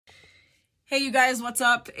Hey you guys, what's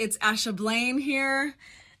up? It's Asha Blaine here.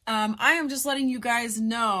 I am just letting you guys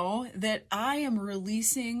know that I am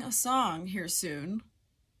releasing a song here soon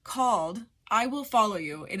called I Will Follow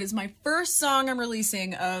You. It is my first song I'm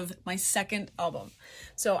releasing of my second album.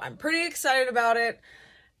 So I'm pretty excited about it.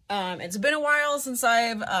 It's been a while since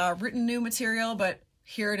I've written new material, but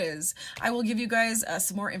here it is. I will give you guys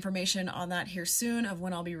some more information on that here soon of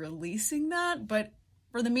when I'll be releasing that. But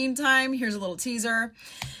for the meantime, here's a little teaser.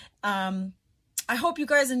 I hope you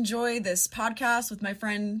guys enjoy this podcast with my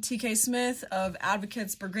friend TK Smith of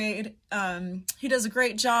Advocates Brigade. He does a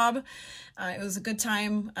great job. It was a good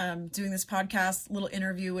time doing this podcast, little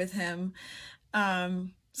interview with him.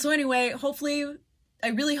 So anyway, hopefully, I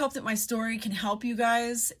really hope that my story can help you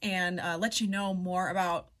guys and let you know more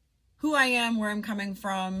about who I am, where I'm coming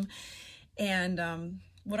from, and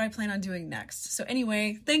what I plan on doing next. So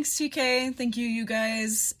anyway, thanks TK. Thank you, you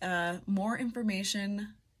guys. More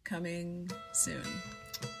information coming soon.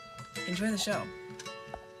 Enjoy the show.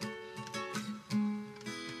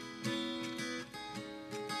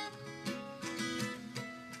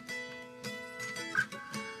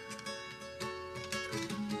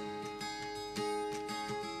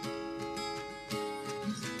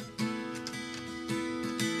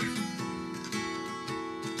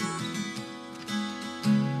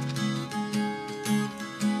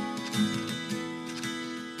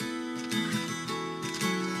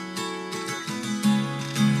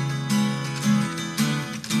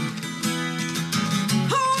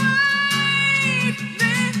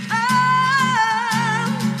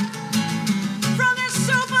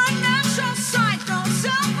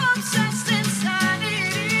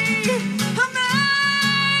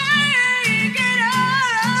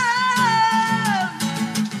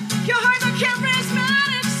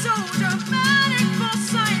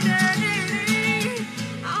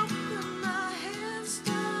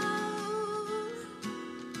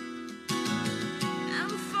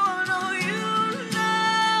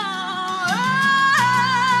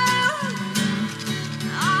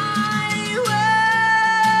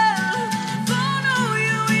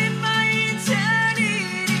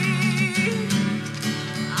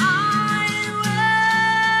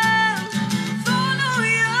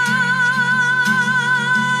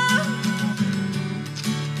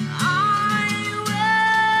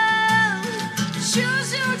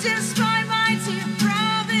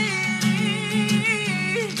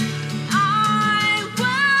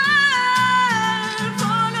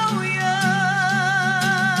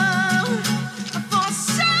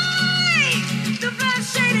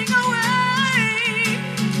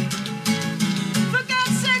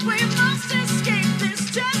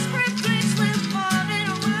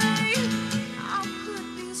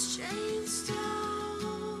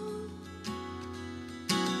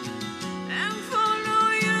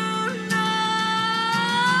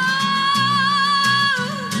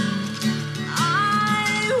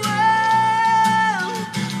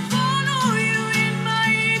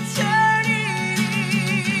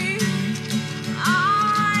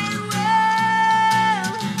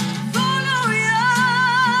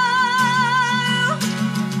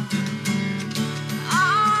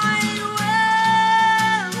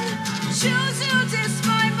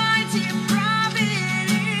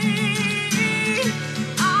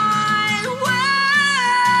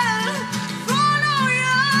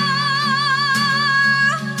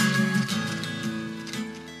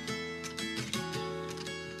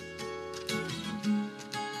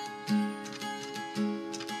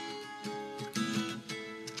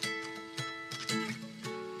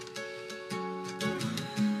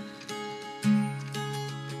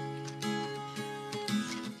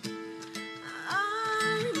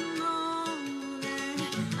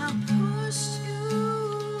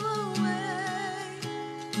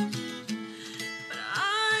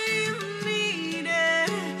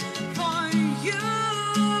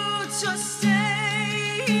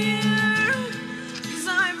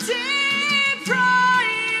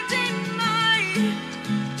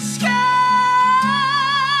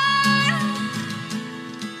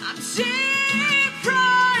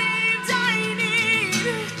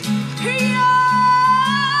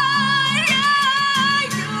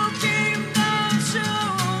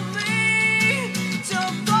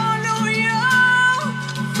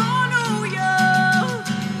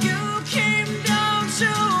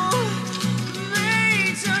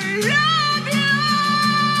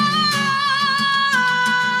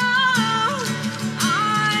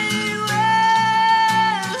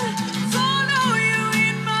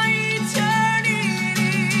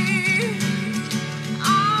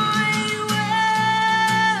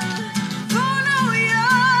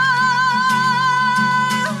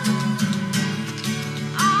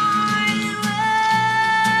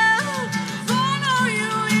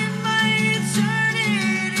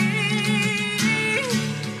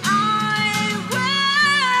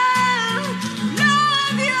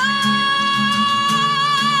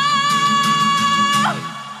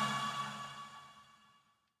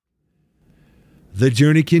 The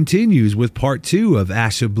journey continues with part 2 of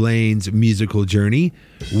Asha Blaine's musical journey.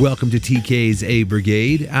 Welcome to TK's A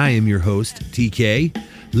Brigade. I am your host, TK.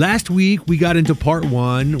 Last week, we got into part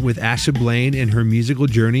 1 with Asha Blaine and her musical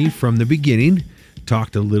journey from the beginning.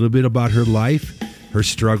 Talked a little bit about her life, her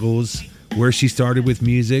struggles, where she started with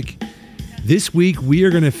music. This week, we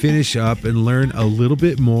are going to finish up and learn a little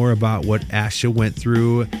bit more about what Asha went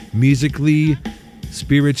through musically,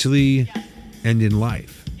 spiritually, and in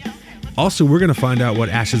life. Also, we're going to find out what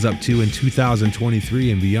Asha's up to in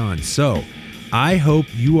 2023 and beyond. So, I hope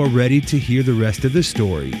you are ready to hear the rest of the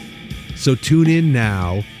story. So tune in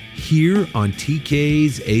now, here on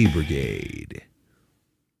TK's A Brigade.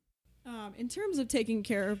 In terms of taking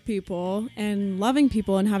care of people and loving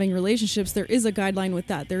people and having relationships, there is a guideline with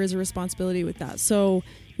that. There is a responsibility with that. So,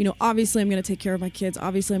 obviously I'm going to take care of my kids.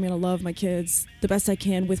 Obviously I'm going to love my kids the best I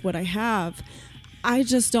can with what I have. I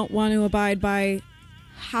just don't want to abide by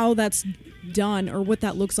how that's done or what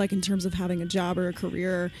that looks like in terms of having a job or a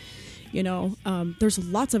career. There's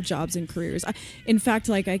lots of jobs and careers. In fact,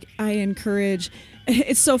 I encourage,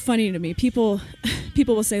 it's so funny to me. People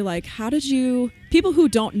will say people who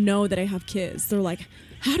don't know that I have kids, they're like,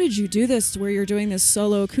 how did you do this where you're doing this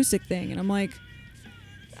solo acoustic thing? And I'm like,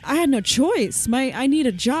 I had no choice. I need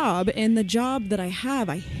a job, and the job that I have,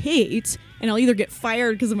 I hate, and I'll either get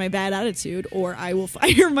fired because of my bad attitude, or I will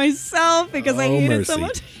fire myself because I hate it so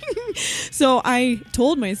much. So I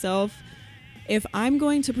told myself, if I'm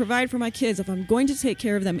going to provide for my kids, if I'm going to take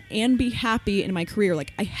care of them and be happy in my career,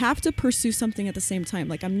 I have to pursue something at the same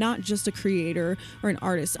time. I'm not just a creator or an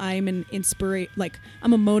artist. I'm an I'm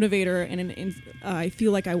a motivator, and I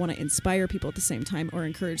feel like I want to inspire people at the same time or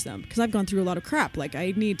encourage them, because I've gone through a lot of crap.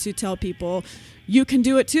 I need to tell people, you can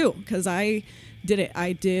do it too, because I did it.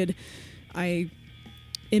 I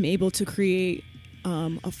am able to create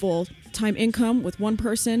a full-time income with one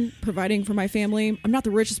person, providing for my family. I'm not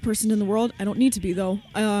the richest person in the world. I don't need to be, though.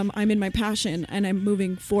 I'm in my passion, and I'm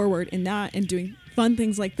moving forward in that and doing fun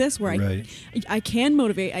things like this where I can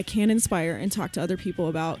motivate, I can inspire, and talk to other people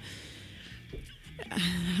about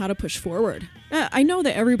how to push forward. I know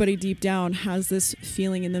that everybody deep down has this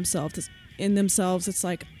feeling in themselves. It's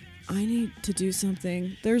like, I need to do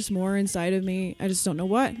something. There's more inside of me. I just don't know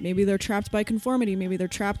what. Maybe they're trapped by conformity. Maybe they're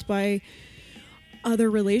trapped by other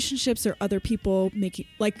relationships or other people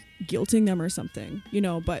guilting them or something,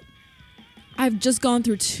 but I've just gone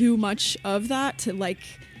through too much of that to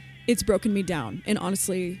it's broken me down and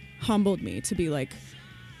honestly humbled me to be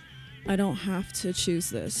I don't have to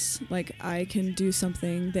choose this. I can do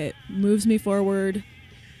something that moves me forward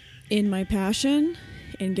in my passion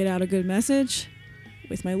and get out a good message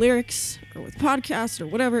with my lyrics or with podcasts or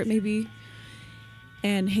whatever it may be,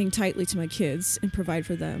 and hang tightly to my kids and provide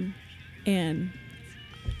for them. And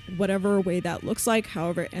whatever way that looks like,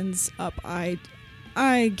 however it ends up, I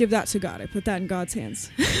give that to God. I put that in God's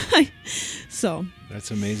hands. So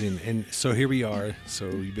that's amazing. And so here we are. So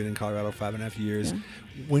you've been in Colorado 5.5 years. Yeah.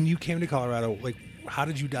 When you came to Colorado, how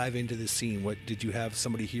did you dive into this scene? What did you have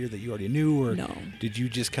somebody here that you already knew, or no, did you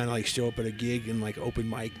just kind of show up at a gig and open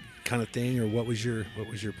mic kind of thing, or what was your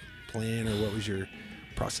plan, or what was your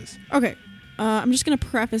process? Okay, I'm just gonna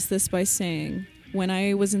preface this by saying, when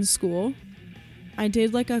I was in school, I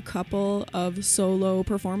did a couple of solo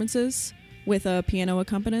performances with a piano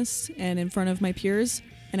accompanist and in front of my peers,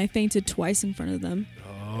 and I fainted twice in front of them.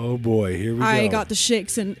 Oh boy, here we go. I got the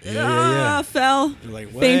shakes and fell,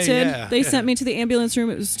 fainted. Yeah, they sent me to the ambulance room.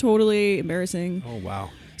 It was totally embarrassing. Oh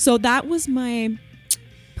wow. So that was my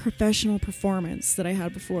professional performance that I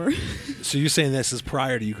had before. So you're saying this is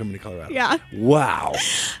prior to you coming to Colorado? Yeah. Wow.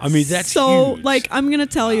 I mean, that's so huge. I'm gonna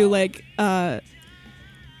tell you,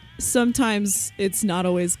 sometimes it's not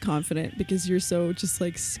always confident because you're so just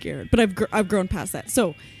scared. But I've grown past that.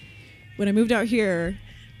 So when I moved out here,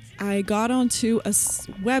 I got onto a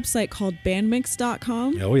website called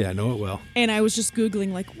bandmix.com. Oh yeah, I know it well. And I was just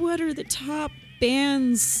Googling what are the top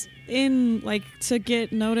bands in to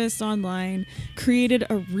get noticed online. Created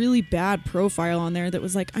a really bad profile on there that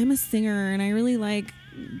was I'm a singer and I really like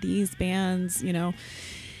these bands,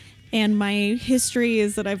 And my history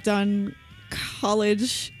is that I've done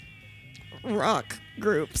college rock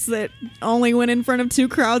groups that only went in front of 2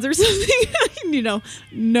 crowds or something.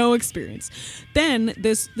 No experience. Then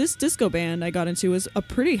this disco band I got into was a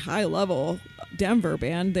pretty high level Denver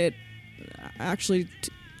band that actually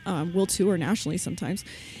will tour nationally sometimes.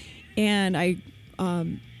 And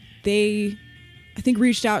they I think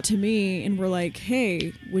reached out to me and were like,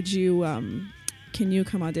 hey, would you can you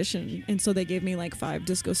come audition? And so they gave me like 5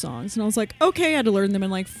 disco songs, and I was like, okay. I had to learn them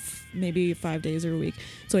in like maybe 5 days or a week.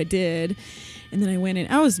 So I did. And then I went in.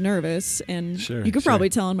 I was nervous, and you could probably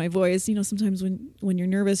tell in my voice. You know, sometimes when you're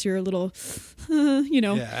nervous, you're a little,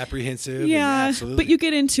 apprehensive. Yeah, absolutely. but you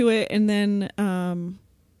get into it, and then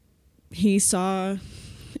he saw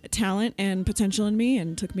talent and potential in me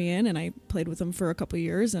and took me in, and I played with him for a couple of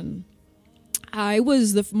years. And I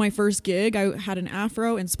was my first gig. I had an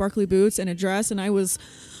afro and sparkly boots and a dress, and I was,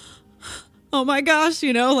 oh my gosh,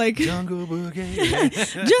 like Jungle Boogie.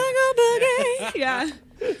 Jungle Boogie. Yeah.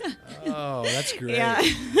 Oh, that's great. Yeah.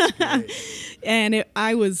 That's great. And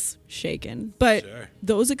I was shaken. But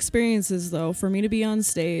those experiences, though, for me to be on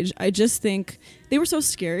stage, I just think they were so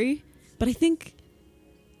scary. But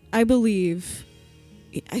I believe,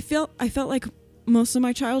 I felt like most of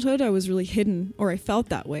my childhood I was really hidden, or I felt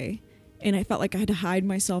that way. And I felt like I had to hide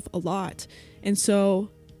myself a lot. And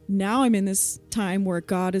so now I'm in this time where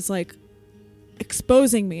God is like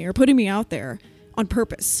exposing me or putting me out there on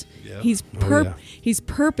purpose. Yeah. He's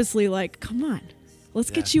purposely like, come on,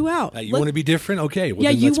 let's get you out. You want to be different? Okay. Well,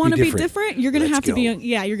 yeah, then you want to be different. You're going to have to be,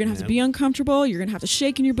 you're going to have to be uncomfortable. You're going to have to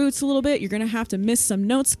shake in your boots a little bit. You're going to have to miss some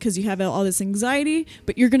notes because you have all this anxiety,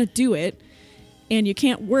 but you're going to do it. And you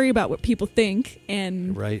can't worry about what people think.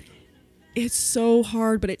 And it's so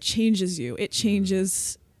hard, but it changes you. It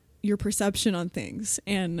changes your perception on things.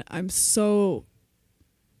 And I'm so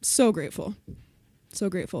grateful. So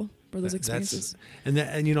grateful for those experiences. And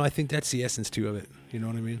I think that's the essence too of it. You know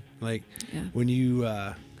what I mean? Like when you,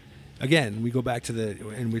 again, we go back to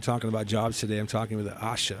and we're talking about jobs today. I'm talking with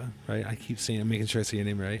Asha, right? I keep saying, I'm making sure I say your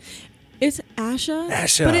name right. It's Asha.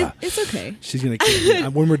 Asha. But it's okay. She's going to kick me.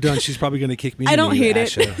 When we're done, she's probably going to kick me. I don't hate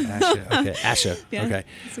Asha. it. Asha. Okay. Asha. Yeah, okay.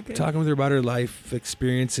 It's okay. Talking with her about her life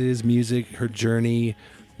experiences, music, her journey,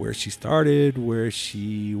 where she started, where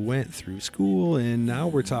she went through school, and now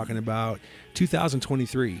we're talking about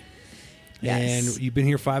 2023. Yes. And you've been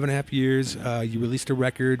here 5.5 years. You released a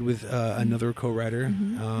record with another co-writer.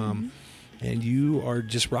 And you are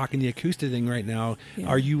just rocking the acoustic thing right now. Yeah.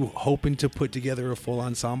 Are you hoping to put together a full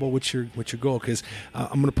ensemble? What's your goal? Because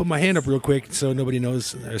I'm going to put my hand up real quick so nobody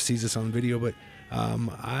knows or sees this on video. But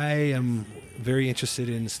I am very interested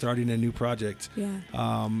in starting a new project. Yeah.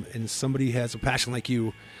 And somebody has a passion like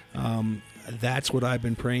you. That's what I've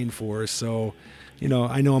been praying for. So,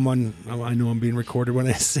 I know I'm being recorded when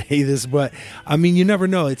I say this, but I mean, you never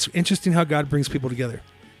know. It's interesting how God brings people together.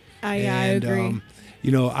 I agree.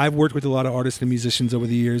 I've worked with a lot of artists and musicians over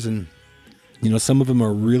the years, and some of them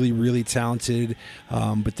are really, really talented,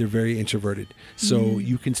 but they're very introverted. So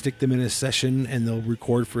you can stick them in a session and they'll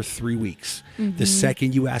record for 3 weeks. The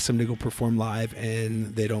second you ask them to go perform live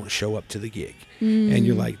and they don't show up to the gig. And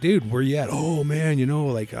you're like, dude, where you at? Oh man,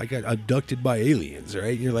 like I got abducted by aliens,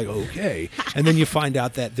 right? And you're like, okay. And then you find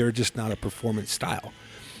out that they're just not a performance style.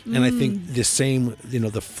 And I think the same,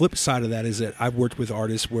 the flip side of that is that I've worked with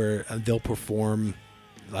artists where they'll perform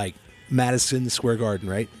like Madison Square Garden,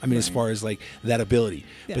 right? I mean, as far as like that ability.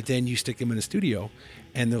 Yeah. But then you stick them in a studio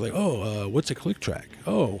and they're like, what's a click track?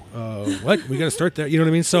 What? We got to start there. You know what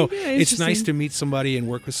I mean? So it's nice to meet somebody and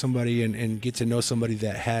work with somebody and get to know somebody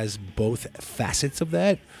that has both facets of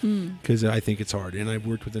that, because I think it's hard. And I've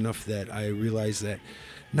worked with enough that I realize that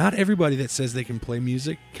not everybody that says they can play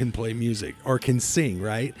music or can sing,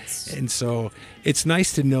 right? And so it's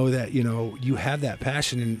nice to know that, you have that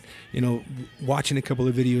passion. And, watching a couple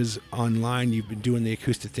of videos online, you've been doing the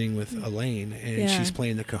acoustic thing with Elaine, and she's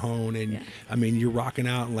playing the cajon. And, I mean, you're rocking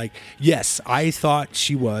out. And like, yes, I thought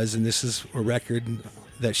she was, and this is a record,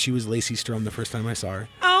 that she was Lacey Strum the first time I saw her.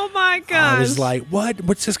 Oh, my gosh. I was like,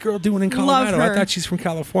 what's this girl doing in Colorado? Love her. I thought she's from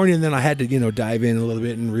California. And then I had to, dive in a little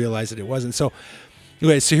bit and realize that it wasn't. So,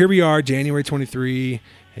 anyway, so here we are, January 23,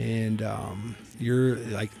 and you're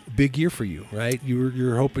like big year for you, right?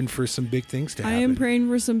 You're hoping for some big things to happen. I am praying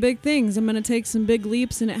for some big things. I'm going to take some big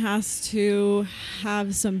leaps, and it has to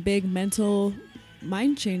have some big mental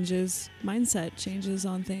mindset changes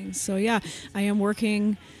on things. So yeah, I am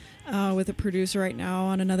working with a producer right now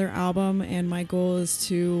on another album, and my goal is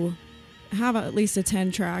to have at least a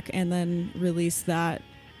 10 track and then release that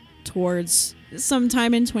towards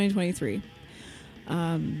sometime in 2023.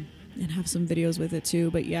 And have some videos with it too.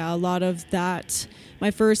 But yeah, a lot of that. My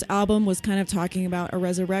first album was kind of talking about a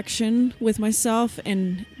resurrection with myself,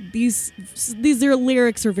 and these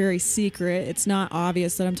lyrics are very secret. It's not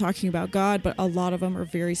obvious that I'm talking about God, but a lot of them are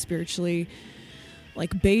very spiritually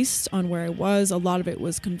like based on where I was. A lot of it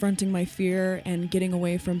was confronting my fear and getting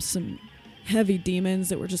away from some heavy demons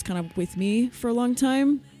that were just kind of with me for a long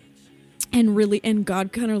time, and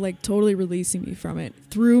God kind of like totally releasing me from it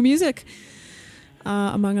through music.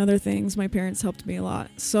 among other things. My parents helped me a lot.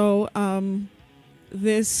 So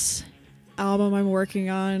this album I'm working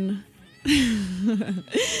on,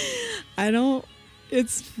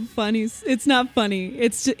 it's funny. It's not funny.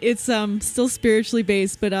 It's still spiritually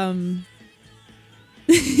based, but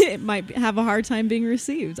it might have a hard time being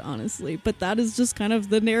received, honestly. But that is just kind of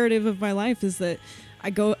the narrative of my life, is that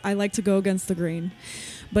I like to go against the grain.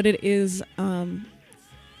 But it is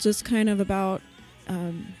just kind of about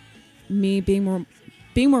me being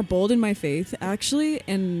more bold in my faith, actually,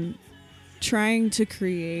 and trying to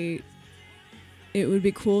create. It would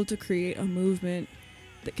be cool to create a movement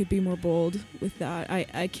that could be more bold with that.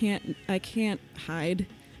 I can't hide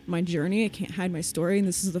my journey. I can't hide my story, and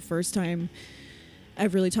this is the first time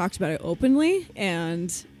I've really talked about it openly,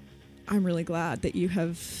 and I'm really glad that you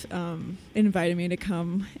have invited me to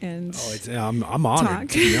come and I'm honored, talk.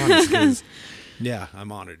 To be honest, 'cause, yeah,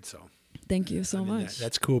 I'm honored. So thank you so much.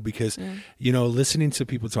 That's cool because, listening to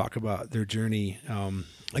people talk about their journey,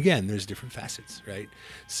 again, there's different facets, right?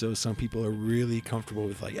 So some people are really comfortable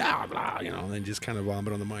with like, blah, and then just kind of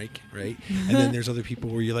vomit on the mic, right? And then there's other people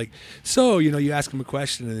where you're like, so, you ask them a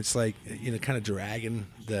question and it's like, kind of dragging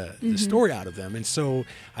the story out of them. And so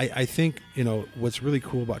I think, what's really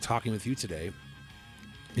cool about talking with you today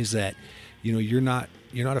is that, you're not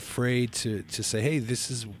afraid to say, hey, this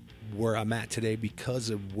is where I'm at today because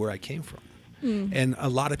of where I came from. And a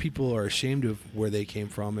lot of people are ashamed of where they came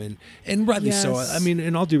from, and rightly so. I mean,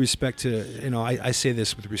 in all due respect to, I say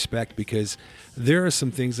this with respect because there are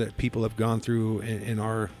some things that people have gone through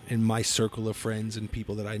in my circle of friends and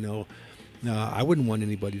people that I know, I wouldn't want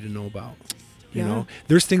anybody to know about. You know,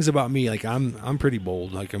 there's things about me, like I'm pretty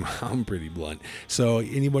bold, like I'm pretty blunt. So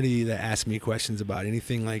anybody that asks me questions about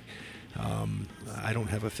anything, like, I don't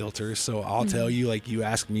have a filter, so I'll tell you, like, you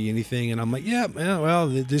ask me anything and I'm like, yeah, well,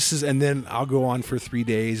 this is, and then I'll go on for 3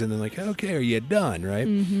 days and then like, okay, are you done? Right.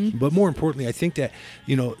 But more importantly, I think that,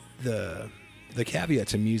 the caveat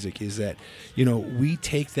to music is that, we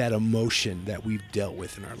take that emotion that we've dealt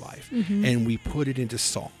with in our life and we put it into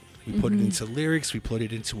song. We put it into lyrics, we put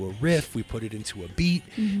it into a riff, we put it into a beat,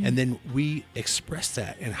 and then we express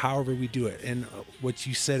that, and however we do it. And what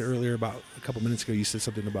you said earlier about a couple minutes ago, you said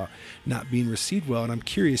something about not being received well, and I'm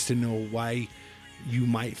curious to know why you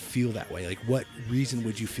might feel that way. Like, what reason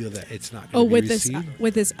would you feel that it's not going to be received?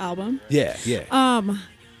 With this album? Yeah.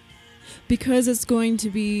 Because it's going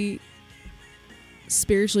to be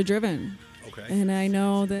spiritually driven. Okay. And I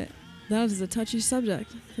know that is a touchy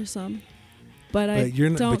subject for some. But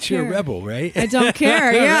you're care. A rebel, right? I don't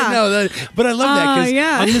care. Yeah. But I love that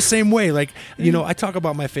because I'm the same way. Like, I talk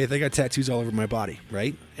about my faith. I got tattoos all over my body,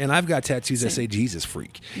 right? And I've got tattoos that say Jesus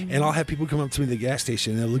freak. And I'll have people come up to me at the gas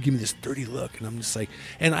station and they'll give me this dirty look, and I'm just like,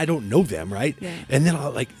 and I don't know them, right? Yeah. And then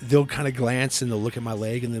they'll kind of glance and they'll look at my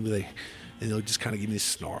leg and they'll be like, and they'll just kind of give me this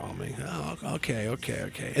snarl on me. Oh, okay.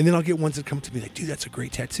 And then I'll get ones that come to me like, dude, that's a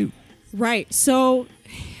great tattoo. Right. So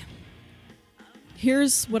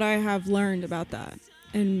here's what I have learned about that,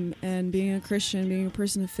 and being a Christian, being a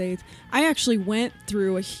person of faith. I actually went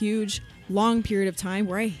through a huge, long period of time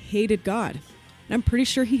where I hated God. And I'm pretty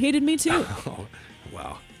sure he hated me too. Oh,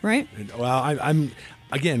 wow. Right? Well, I'm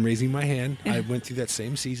again raising my hand. I went through that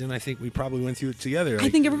same season. I think we probably went through it together. I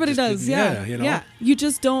think everybody does. Yeah. Yeah. You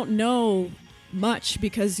just don't know much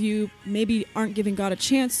because you maybe aren't giving God a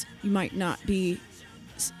chance. You might not be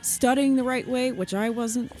studying the right way, which I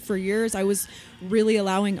wasn't for years. I was really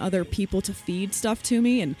allowing other people to feed stuff to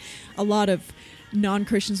me, and a lot of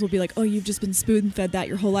non-Christians will be like, oh, you've just been spoon-fed that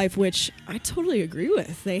your whole life, which I totally agree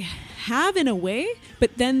with. They have in a way,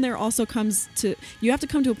 but then there also you have to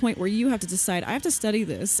come to a point where you have to decide, I have to study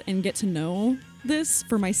this and get to know this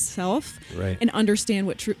for myself, right, and understand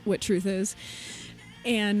what truth is.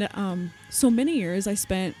 And so many years I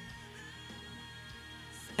spent,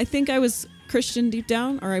 I think I was Christian deep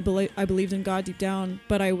down, or I believed in God deep down,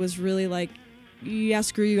 but I was really like, yeah,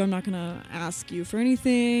 screw you, I'm not gonna ask you for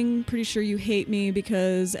anything. Pretty sure you hate me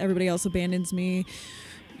because everybody else abandons me.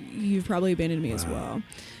 You've probably abandoned me as well.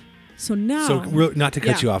 So now, not to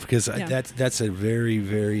cut you off, because that's a very,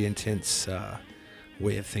 very intense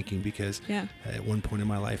way of thinking, because at one point in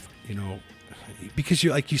my life, because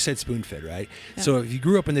you're, like you said, spoon-fed, right? Yeah. So if you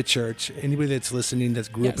grew up in the church, anybody that's listening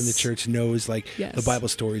that grew up in the church knows, like, the Bible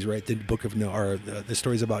stories, right? The book of Noah, or the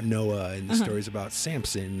stories about Noah, and the stories about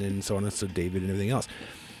Samson, and so on and so David, and everything else.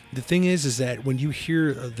 The thing is that when you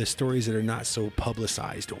hear the stories that are not so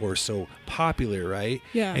publicized or so popular, right?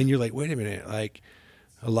 Yeah. And you're like, wait a minute, like,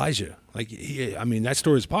 Elijah. Like, I mean, that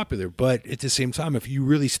story is popular, but at the same time, if you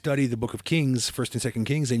really study the book of Kings, 1st and 2nd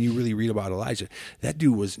Kings, and you really read about Elijah, that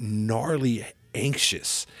dude was gnarly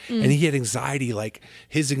anxious, and he had anxiety. Like,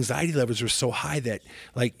 his anxiety levels were so high that,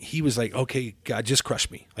 like, he was like, okay, God, just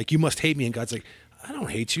crush me. Like, you must hate me. And God's like, I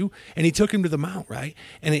don't hate you. And he took him to the mount, right?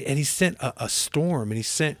 And he sent a storm, and he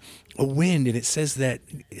sent a wind, and it says that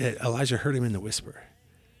Elijah heard him in the whisper.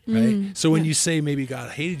 Right. So when you say maybe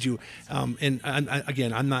God hated you, and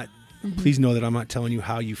again, I'm not, please know that I'm not telling you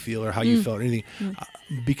how you feel or how you felt or anything,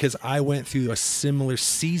 because I went through a similar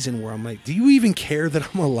season where I'm like, do you even care that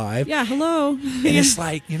I'm alive? Yeah. Hello. And it's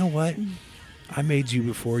like, you know what? I made you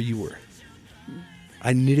before you were.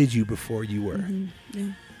 I knitted you before you were.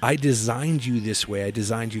 Yeah. I designed you this way. I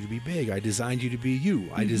designed you to be big. I designed you to be you.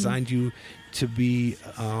 I designed you to be,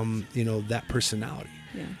 that personality.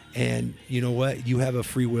 Yeah. And you know what? You have a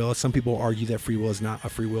free will. Some people argue that free will is not a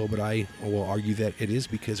free will, but I will argue that it is,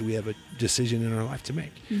 because we have a decision in our life to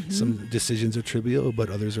make. Some decisions are trivial, but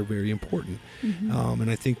others are very important. And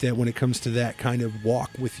I think that when it comes to that kind of walk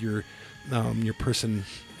with your person,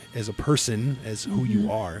 as who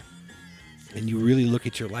you are, and you really look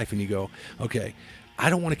at your life and you go, okay, I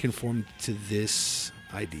don't want to conform to this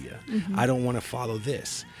idea. I don't want to follow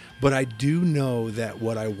this. But I do know that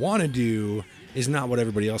what I want to do is not what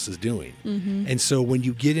everybody else is doing. And so when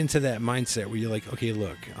you get into that mindset where you're like, okay,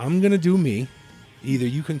 look, I'm going to do me. Either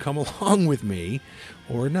you can come along with me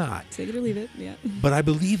or not. Take it or leave it. Yeah. But I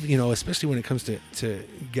believe, especially when it comes to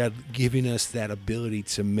God giving us that ability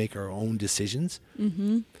to make our own decisions,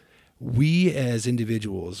 we as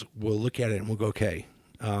individuals will look at it and we'll go, okay,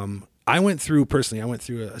 I went through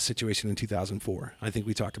a situation in 2004. I think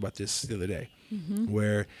we talked about this the other day,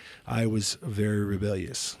 where I was very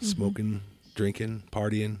rebellious, smoking, drinking,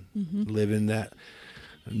 partying, living that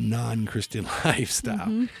non-Christian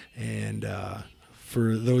lifestyle. And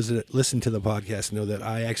for those that listen to the podcast know that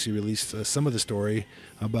I actually released some of the story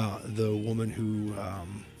about the woman who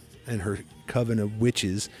and her coven of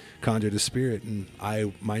witches conjured a spirit, and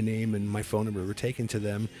my name and my phone number were taken to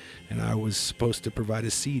them, and I was supposed to provide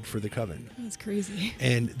a seed for the coven. That's crazy.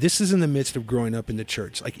 And this is in the midst of growing up in the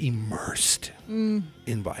church, like immersed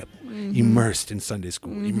in Bible, immersed in Sunday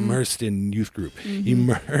school, immersed in youth group,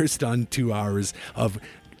 immersed on 2 hours of,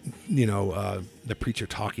 the preacher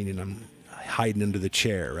talking, and I'm hiding under the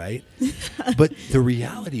chair, right? But the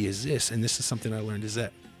reality is this, and this is something I learned, is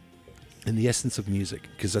that in the essence of music,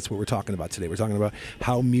 because that's what we're talking about today. We're talking about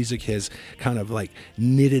how music has kind of like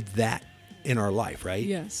knitted that in our life, right?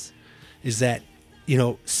 Yes. Is that,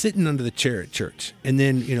 sitting under the chair at church, and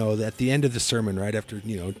then, at the end of the sermon, right after,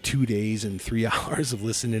 2 days and 3 hours of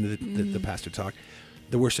listening to the pastor talk,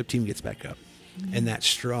 the worship team gets back up, and that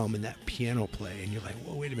strum and that piano play, and you're like,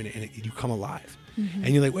 whoa, wait a minute, and you come alive. And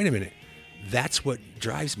you're like, wait a minute, that's what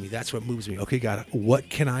drives me. That's what moves me. Okay, God, what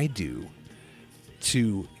can I do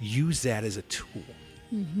to use that as a tool?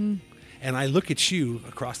 And I look at you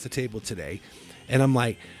across the table today, and I'm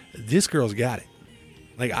like, this girl's got it.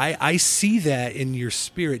 Like, I see that in your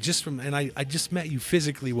spirit just from, and I just met you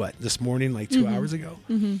physically, this morning, like 2 hours ago.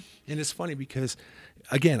 And it's funny because,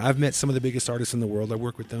 again, I've met some of the biggest artists in the world. I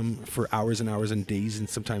work with them for hours and hours and days, and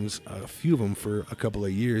sometimes a few of them for a couple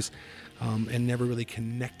of years, and never really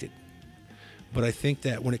connected. But I think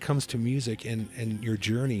that when it comes to music and your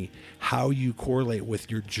journey, how you correlate with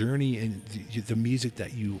your journey and the music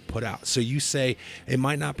that you put out. So you say it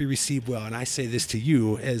might not be received well, and I say this to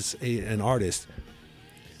you as an artist,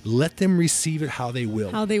 let them receive it how they will.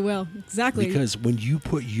 How they will, exactly. Because when you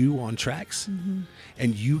put you on tracks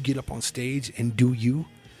and you get up on stage and do you,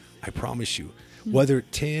 I promise you, whether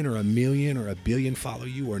 10 or 1 million or 1 billion follow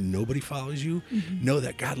you or nobody follows you, know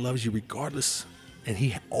that God loves you regardless. And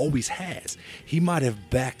he always has. He might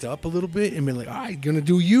have backed up a little bit and been like, all right, going to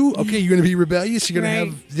do you. Okay, you're going to be rebellious. You're going to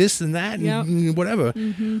have this and that and whatever.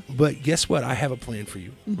 But guess what? I have a plan for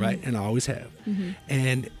you, right? And I always have.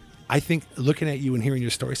 And I think looking at you and hearing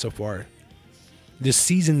your story so far, this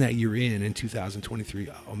season that you're in 2023,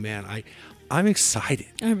 oh man, I'm excited.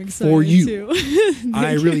 I'm excited for you. Too.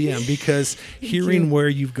 I really am, because hearing where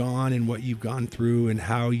you've gone and what you've gone through and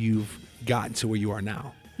how you've gotten to where you are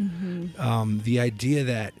now. The idea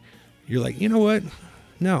that you're like, you know what?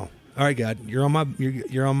 No. All right, God, you're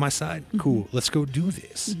on my side. Cool. Let's go do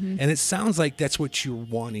this. And it sounds like that's what you're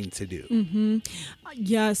wanting to do.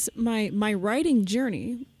 Yes. My writing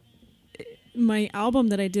journey, my album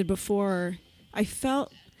that I did before, I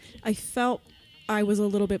felt I was a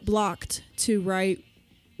little bit blocked to write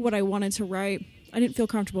what I wanted to write. I didn't feel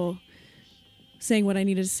comfortable saying what I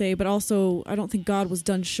needed to say, but also I don't think God was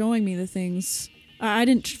done showing me the things. I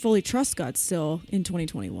didn't fully trust God still in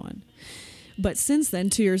 2021. But since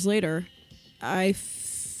then, 2 years later, I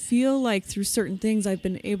feel like through certain things I've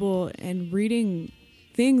been able, and reading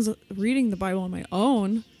the Bible on my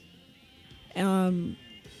own, I'm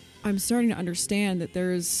starting to understand that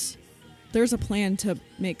there's a plan to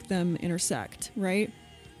make them intersect, right?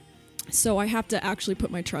 So I have to actually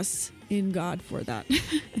put my trust in God for that.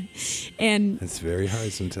 And it's very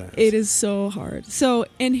hard sometimes. It is so hard. So,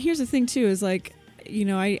 and here's the thing too, is like, you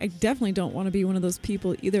know, I definitely don't want to be one of those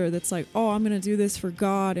people either that's like, oh, I'm going to do this for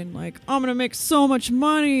God, and like, I'm going to make so much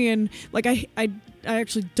money. And like, I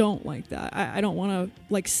actually don't like that. I don't want to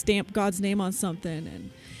like stamp God's name on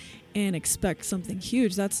something and expect something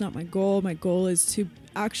huge. That's not my goal. My goal is to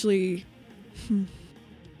actually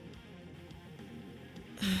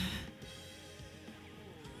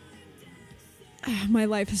my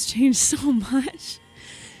life has changed so much,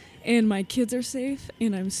 and my kids are safe,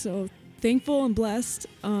 and I'm so thankful and blessed,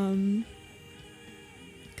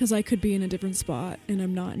 because I could be in a different spot, and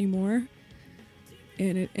I'm not anymore.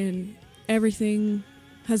 And everything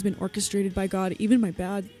has been orchestrated by God. Even my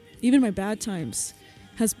bad times,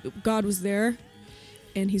 God was there,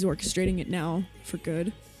 and He's orchestrating it now for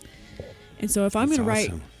good. And so if I'm gonna write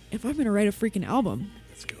a freaking album,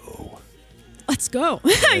 let's go.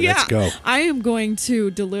 Yeah, let's go. I am going to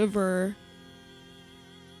deliver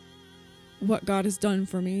what God has done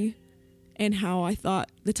for me, and how I thought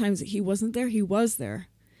the times that He wasn't there, He was there.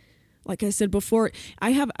 Like I said before,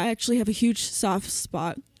 I actually have a huge soft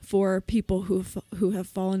spot for people who have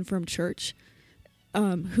fallen from church,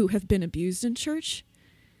 who have been abused in church.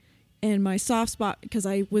 And my soft spot, because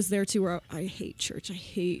I was there too, where I hate church. I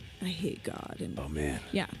hate God. And oh man.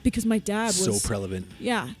 Yeah, because my dad was so prevalent.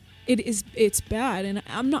 Yeah. It's bad, and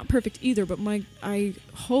I'm not perfect either, but I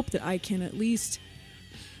hope that I can at least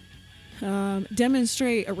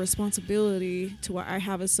demonstrate a responsibility to what I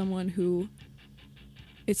have as someone who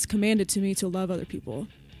it's commanded to me to love other people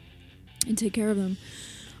and take care of them.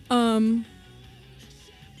 Can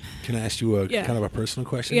I ask you a kind of a personal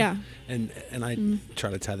question? Yeah. And I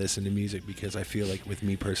try to tie this into music, because I feel like with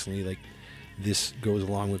me personally, like this goes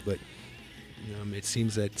along with, but it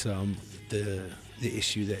seems that the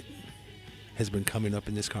issue that has been coming up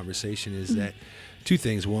in this conversation is that two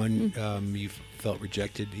things. One, you've felt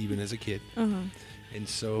rejected even as a kid. And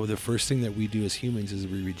so the first thing that we do as humans is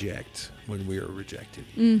we reject when we are rejected.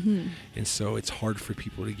 And so it's hard for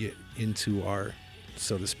people to get into our,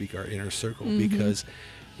 so to speak, our inner circle, because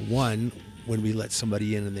one, when we let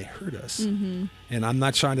somebody in and they hurt us, and I'm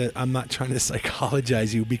not trying to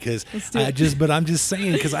psychologize you, because but I'm just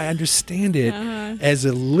saying, because I understand it as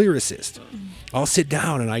a lyricist. I'll sit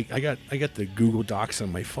down and I got the Google Docs on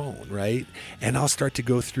my phone, right? And I'll start to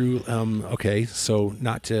go through, okay, so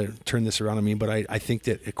not to turn this around on me, but I think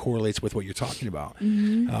that it correlates with what you're talking about.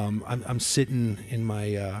 I'm sitting in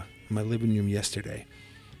my living room yesterday,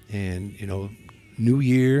 and new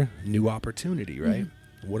year, new opportunity, right?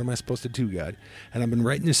 What am I supposed to do, God? And I've been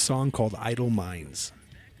writing this song called Idle Minds.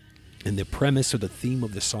 And the premise or the theme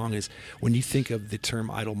of the song is, when you think of the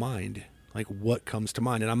term idle mind, like what comes to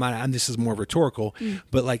mind? And this is more rhetorical,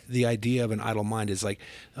 but like the idea of an idle mind is like,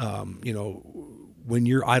 when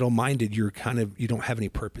you're idle-minded, you don't have any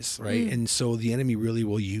purpose, right? And so the enemy really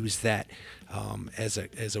will use that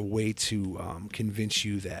as a way to convince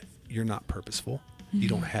you that you're not purposeful. You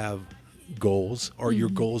don't have goals, or your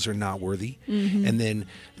goals are not worthy. And then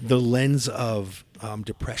the lens of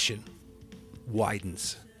depression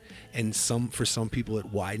widens, and for some people it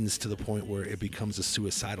widens to the point where it becomes a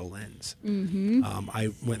suicidal lens.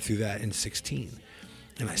 I went through that in 16,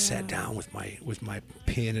 and I sat down with my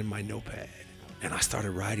pen and my notepad, and I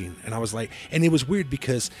started writing, and I was like, and it was weird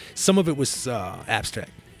because some of it was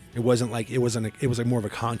abstract. It was like more of a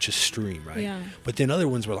conscious stream, right? Yeah. But then other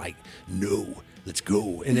ones were like, no, let's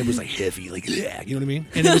go. And it was like heavy, like, yeah, you know what I mean?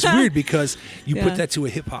 And it was weird because you put that to a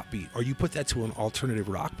hip hop beat, or you put that to an alternative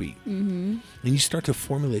rock beat, and you start to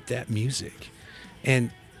formulate that music. And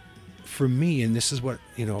for me, and this is what,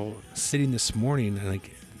 sitting this morning and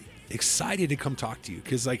like excited to come talk to you,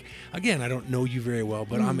 because like, again, I don't know you very well,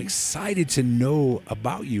 but I'm excited to know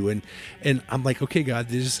about you, and I'm like, okay, God,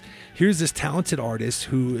 here's this talented artist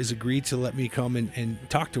who has agreed to let me come and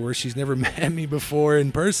talk to her. She's never met me before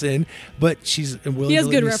in person, but she's willing to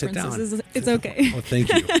let me sit down. He has good references. It's okay. Oh, thank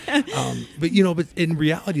you. But in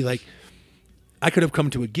reality, like, I could have come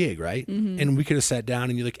to a gig, right? And we could have sat down,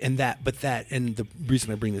 and you're like, and the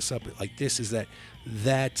reason I bring this up like this is that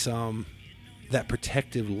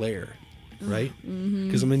protective layer, right?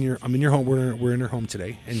 Because I'm in your home. We're in her home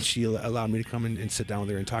today, and she allowed me to come and sit down with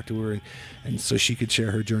her and talk to her, and so she could share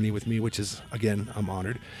her journey with me, which is, again, I'm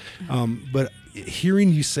honored. But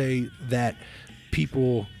hearing you say that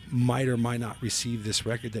people might or might not receive this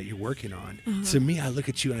record that you're working on. To me, I look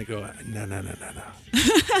at you and I go, no.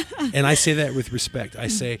 And I say that with respect. I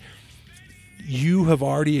say, you have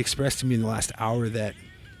already expressed to me in the last hour that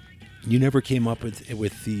you never came up with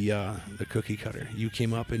the cookie cutter. You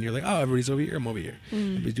came up and you're like, oh, everybody's over here, I'm over here.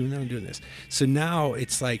 Everybody's doing that, I'm doing this. So now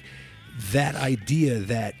it's like that idea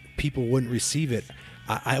that people wouldn't receive it.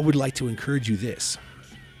 I would like to encourage you this.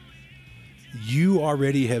 You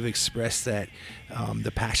already have expressed that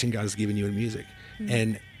the passion God has given you in music.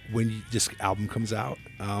 And when this album comes out,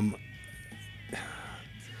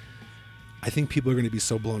 I think people are going to be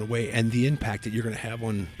so blown away, and the impact that you're going to have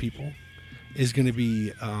on people is going to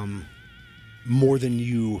be more than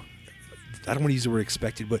you. I don't want to use the word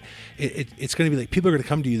expected, but it's going to be like people are going to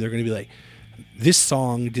come to you. They're going to be like, "This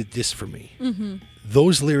song did this for me.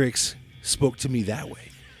 Those lyrics spoke to me that way."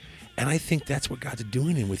 And I think that's what God's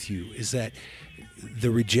doing in with you, is that the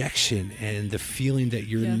rejection and the feeling that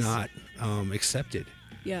you're not accepted.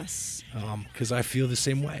 Yes. Because I feel the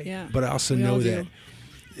same way. Yeah. But I also We all know do. that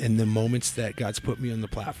in the moments that God's put me on the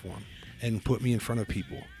platform and put me in front of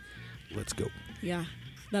people, let's go. Yeah,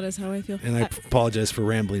 that is how I feel. And I apologize for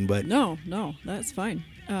rambling, but No, that's fine.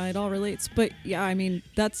 It all relates. But yeah, I mean,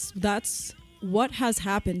 that's what has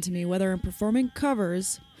happened to me, whether I'm performing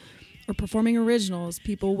covers or performing originals.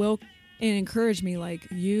 People will encourage me, like,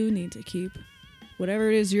 you need to keep whatever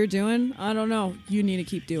it is you're doing. I don't know. You need to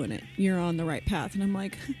keep doing it. You're on the right path. And I'm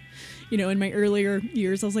like, in my earlier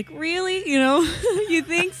years, I was like, really? You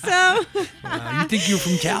think so? you think you're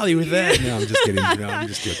from Cali with that? No, I'm just kidding. No, I'm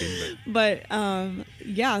just joking. But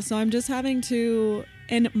yeah, so I'm just having to,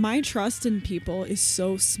 and my trust in people is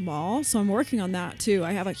so small. So I'm working on that too.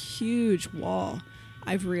 I have a huge wall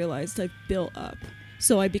I've realized I've built up.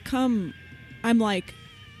 So I'm like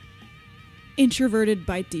introverted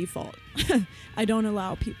by default. I don't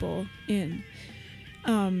allow people in,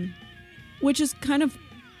 which is kind of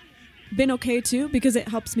been okay too, because it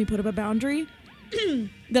helps me put up a boundary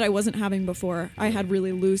that I wasn't having before. I had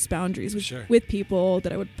really loose boundaries with people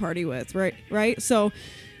that I would party with, right? So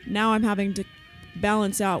now I'm having to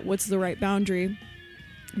balance out what's the right boundary,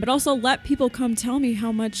 but also let people come tell me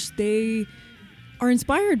how much they are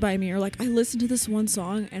inspired by me, or like, I listened to this one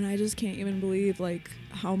song and I just can't even believe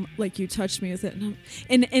how you touched me with it.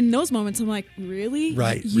 And in those moments I'm like, really?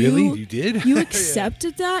 Right. Really? You did? You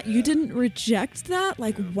accepted that? You didn't reject that?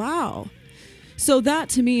 Like, wow. So that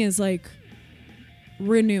to me is like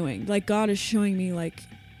renewing. Like, God is showing me, like,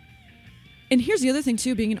 and here's the other thing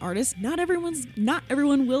too, being an artist, not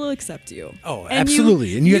everyone will accept you. Oh,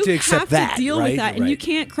 absolutely. And you have to accept that. To deal right? with that. And you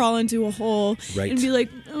can't crawl into a hole right. and be like,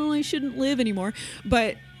 oh, I shouldn't live anymore.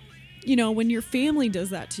 But when your family does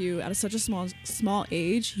that to you at such a small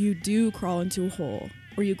age, you do crawl into a hole,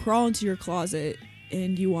 or you crawl into your closet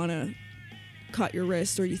and you want to cut your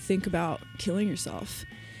wrist, or you think about killing yourself.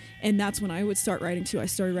 And that's when I would start writing too. I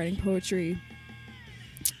started writing poetry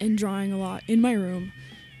and drawing a lot in my room.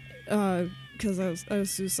 Because I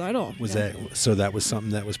was suicidal. Was that so? That was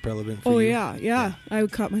something that was prevalent for you? Oh yeah. I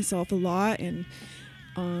would cut myself a lot, and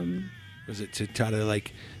was it to try to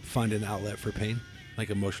like find an outlet for pain,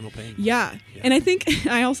 like emotional pain? Yeah. And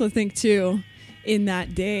I also think too, in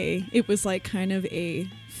that day, it was like kind of a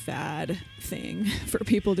fad thing for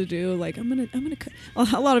people to do. Like, I'm gonna cut.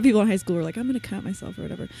 A lot of people in high school were like, I'm gonna cut myself or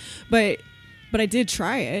whatever. But I did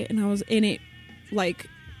try it, and I was in it. Like,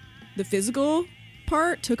 the physical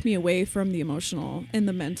part took me away from the emotional and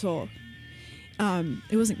the mental.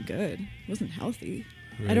 It wasn't good. It wasn't healthy.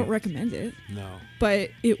 Right. I don't recommend it. No.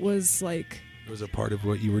 But it was like, it was a part of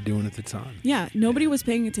what you were doing at the time. Yeah. Nobody was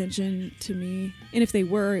paying attention to me. And if they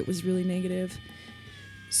were, it was really negative.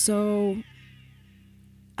 So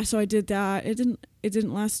I did that. It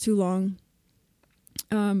didn't last too long.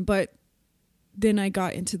 But then I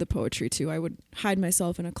got into the poetry too. I would hide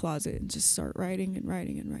myself in a closet and just start writing and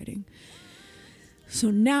writing and writing. So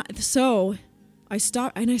I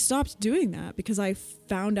stopped doing that because I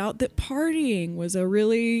found out that partying was a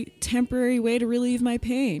really temporary way to relieve my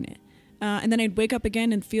pain. And then I'd wake up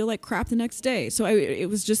again and feel like crap the next day. So it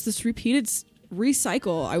was just this repeated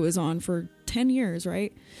recycle I was on for 10 years,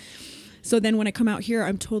 right? So then when I come out here,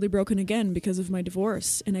 I'm totally broken again because of my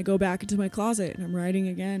divorce. And I go back into my closet and I'm writing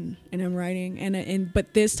again. And I'm writing.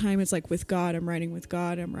 But this time it's like with God. I'm writing with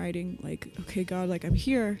God. I'm writing like, okay, God, like, I'm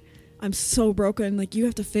here. I'm so broken. Like, you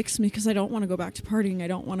have to fix me, because I don't want to go back to partying. I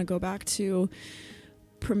don't want to go back to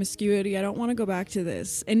promiscuity. I don't want to go back to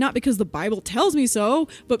this. And not because the Bible tells me so,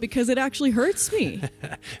 but because it actually hurts me.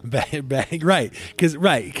 Right.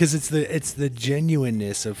 Because it's the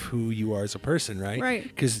genuineness of who you are as a person, right? Right.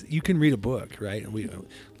 Because you can read a book, right?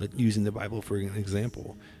 Using the Bible for an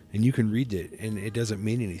example, and you can read it, and it doesn't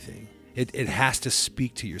mean anything. It has to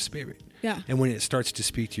speak to your spirit. Yeah. And when it starts to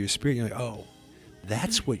speak to your spirit, you're like, oh,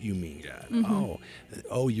 that's what you mean, God.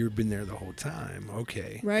 Oh, you've been there the whole time.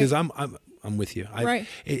 Okay. Right. Because I'm with you. Right.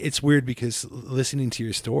 It's weird because listening to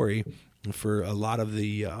your story for a lot of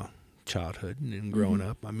the childhood and growing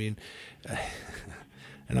up, I mean,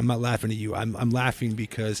 and I'm not laughing at you. I'm laughing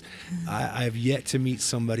because I've yet to meet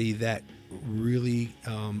somebody that really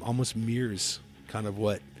almost mirrors kind of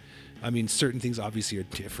what. I mean, certain things obviously are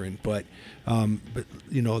different, but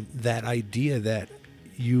you know, that idea that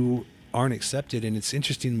you aren't accepted. And it's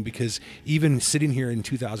interesting because even sitting here in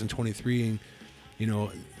 2023 and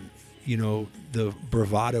you know the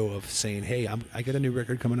bravado of saying, hey, I got a new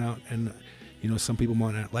record coming out, and you know, some people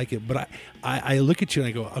might not like it, but I look at you and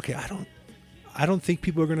I go, okay, I don't think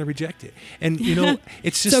people are going to reject it. And you know,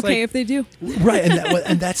 it's just it's okay like, if they do. Right.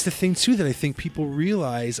 And that's the thing too, that I think people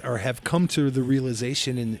realize or have come to the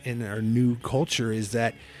realization in our new culture, is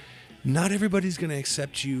that not everybody's going to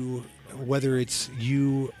accept you, whether it's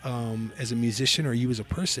you as a musician or you as a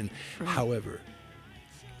person. Right. However,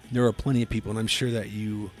 there are plenty of people, and I'm sure that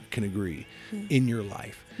you can agree, in your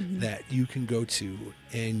life that you can go to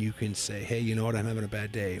and you can say, hey, you know what, I'm having a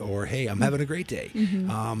bad day, or hey, I'm having a great day. You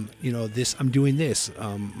know, I'm doing this.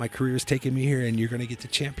 My career is taking me here, and you're going to get the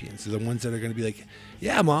champions. They're the ones that are going to be like,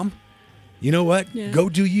 yeah, Mom, you know what? Yeah. Go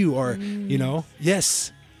do you. Or, you know,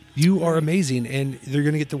 yes, you are amazing. And they're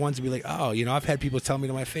going to get the ones to be like, oh, you know, I've had people tell me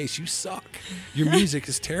to my face, you suck. Your music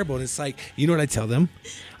is terrible. And it's like, you know what I tell them?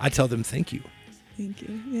 I tell them, thank you. Thank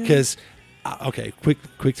you. Yeah. Because, okay,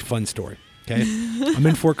 quick fun story. Okay, I'm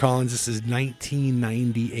in Fort Collins. This is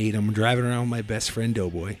 1998. I'm driving around with my best friend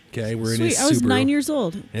Doughboy. Okay, we're in his Subaru. I was 9 years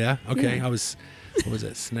old. Yeah. Okay. Yeah. I was. What was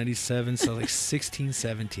it? 97. So like 16,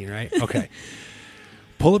 17, right? Okay.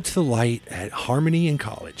 Pull up to the light at Harmony in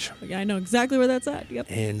College. Yeah, I know exactly where that's at. Yep.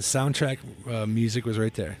 And soundtrack music was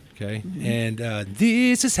right there. Okay. And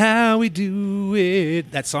this is how we do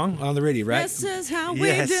it. That song on the radio, right? This is how we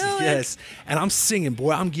yes, do it. Yes. And I'm singing,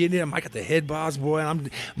 boy. I'm getting it. I got the head bobs, boy.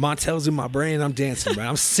 And Montel's in my brain. I'm dancing, man.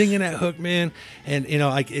 I'm singing that hook, man. And, you know,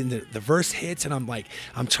 like in the verse hits, and I'm like,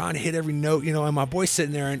 I'm trying to hit every note, you know, and my boy's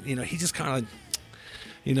sitting there, and, you know, he just kind of,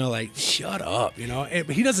 you know, like, shut up, you know.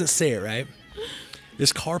 But he doesn't say it, right?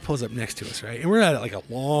 This car pulls up next to us, right? And we're at like a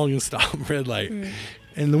long stop red light,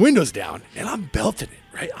 and the window's down, and I'm belting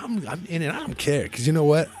it, right? I'm in it. I don't care, because you know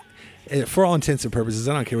what? For all intents and purposes,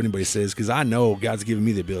 I don't care what anybody says, because I know God's given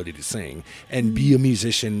me the ability to sing and be a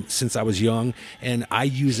musician since I was young, and I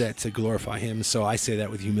use that to glorify Him. So I say that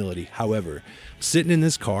with humility. However, I'm sitting in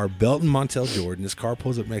this car, belting Montel Jordan. This car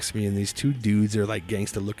pulls up next to me, and these two dudes are like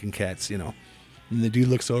gangsta-looking cats, you know. And the dude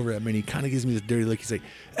looks over at me, and he kind of gives me this dirty look. He's like,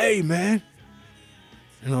 "Hey, man."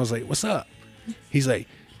 And I was like, what's up? He's like,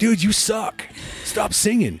 dude, you suck. Stop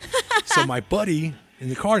singing. So my buddy in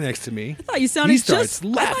the car next to me, I thought you sounded he starts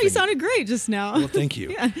laughing. I thought you sounded great just now. Well, thank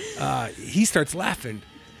you. Yeah. He starts laughing.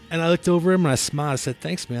 And I looked over him and I smiled. I said,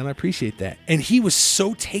 thanks, man. I appreciate that. And he was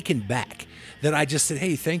so taken back that I just said,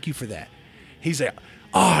 hey, thank you for that. He's like,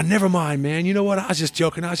 oh, never mind, man. You know what? I was just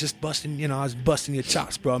joking. I was just busting, you know, I was busting your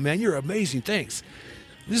chops, bro. Man, you're amazing. Thanks.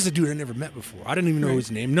 This is a dude I never met before. I didn't even know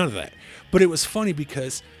his name, none of that. But it was funny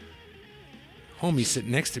because homie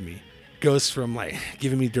sitting next to me goes from like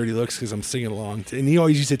giving me dirty looks because I'm singing along. And he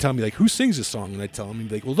always used to tell me like, who sings this song? And I tell him, he'd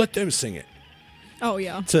be like, well, let them sing it. Oh,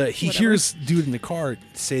 yeah. So he hears dude in the car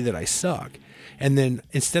say that I suck. And then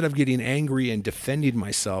instead of getting angry and defending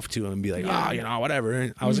myself to him and be like, you know, whatever.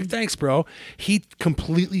 And I was like, thanks, bro. He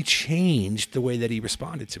completely changed the way that he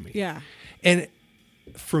responded to me. Yeah. And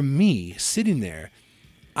for me, sitting there,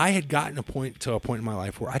 I had gotten a point in my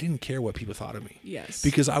life where I didn't care what people thought of me. Yes.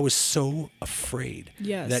 Because I was so afraid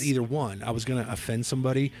that either one, I was going to offend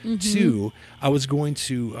somebody. Two, I was going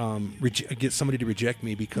to get somebody to reject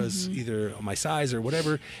me because either my size or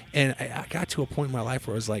whatever. And I got to a point in my life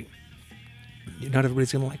where I was like, not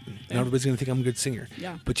everybody's going to like me. Not everybody's going to think I'm a good singer.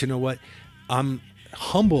 Yeah. But you know what? I'm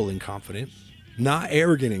humble and confident. Not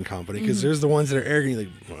arrogant and confident, because there's the ones that are arrogant, like,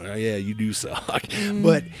 well, yeah, you do suck.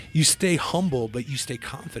 But you stay humble, but you stay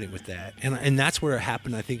confident with that. And that's where it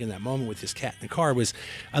happened, I think, in that moment with this cat in the car was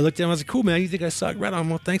I looked at him, I was like, cool, man, you think I suck? Right on,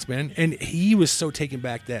 well, thanks, man. And he was so taken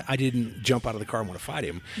back that I didn't jump out of the car and want to fight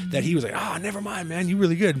him, that he was like, never mind, man, you're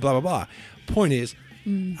really good, blah, blah, blah. Point is,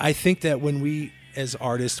 I think that when we as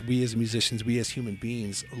artists, we as musicians, we as human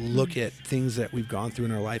beings look at things that we've gone through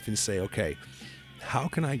in our life and say, okay, how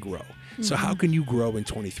can I grow? So how can you grow in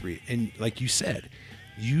 23? And like you said,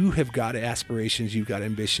 you have got aspirations, you've got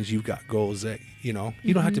ambitions, you've got goals that, you know,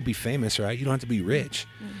 you don't have to be famous, right? You don't have to be rich,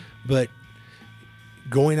 but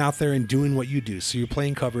going out there and doing what you do. So you're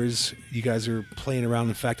playing covers. You guys are playing around.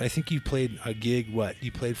 In fact, I think you played a gig. What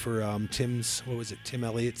you played for Tim's? What was it? Tim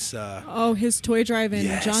Elliott's. His toy drive in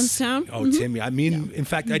Yes. Johnstown. Oh, Tim. I mean, in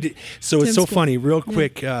fact, I did. So Tim's it's so cool. funny. Real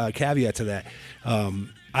quick caveat to that.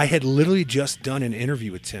 I had literally just done an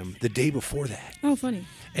interview with Tim the day before that. Oh, funny.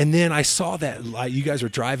 And then I saw that you guys were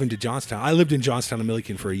driving to Johnstown. I lived in Johnstown and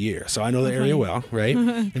Milliken for a year, so I know the area well, right?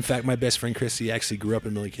 In fact, my best friend Christy actually grew up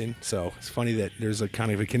in Milliken, so it's funny that there's a kind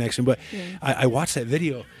of a connection. But I watched that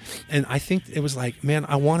video, and I think it was like, man,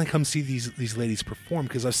 I want to come see these ladies perform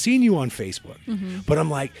because I've seen you on Facebook, but I'm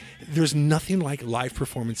like, there's nothing like live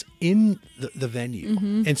performance in the venue,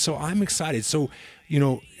 and so I'm excited. So,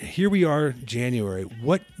 here we are, January.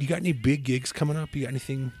 What you got? Any big gigs coming up? You got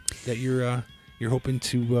anything that you're hoping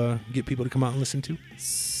to get people to come out and listen to?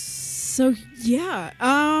 So yeah.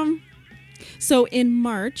 So in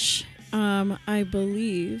March, I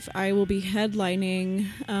believe I will be headlining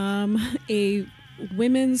a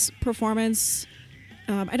women's performance.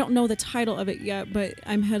 I don't know the title of it yet, but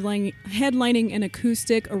I'm headlining an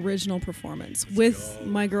acoustic original performance with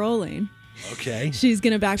my girl Elaine. Okay. She's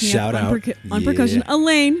going to back me Shout up out. on percussion.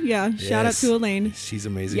 Elaine, Yes. shout out to Elaine. She's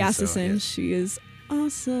amazing. Yassison, she is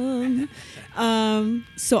awesome.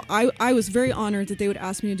 So I was very honored that they would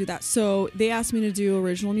ask me to do that. So they asked me to do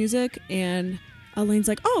original music, and Elaine's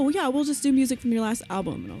like, oh, yeah, we'll just do music from your last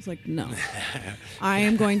album. And I was like, no, I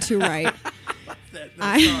am going to write.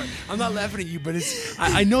 I'm not laughing at you, but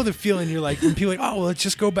I know the feeling. You're like, when people are like, oh, well, let's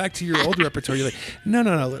just go back to your old repertoire. You're like, no.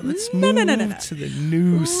 Let's move to the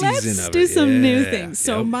new season of it. Let's do some new Yeah. things.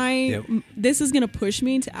 So this is going to push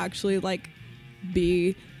me to actually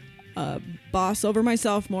be a boss over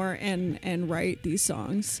myself more and write these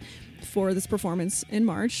songs for this performance in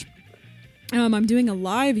March. I'm doing a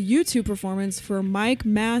live YouTube performance for Mike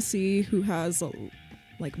Massey, who has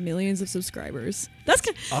millions of subscribers. That's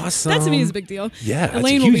awesome. That to me is a big deal. Yeah, that's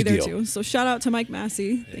Elaine a will huge be there deal. too. So shout out to Mike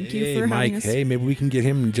Massey. Thank you for Mike, having us. Hey, maybe we can get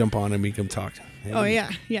him to jump on and we can talk. Hey. Oh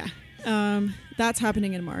yeah. That's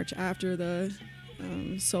happening in March after the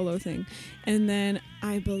solo thing, and then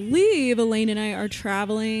I believe Elaine and I are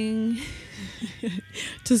traveling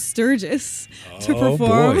to Sturgis to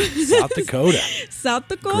perform. Boy. South Dakota. South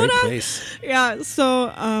Dakota. Great place. Yeah.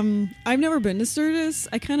 So I've never been to Sturgis.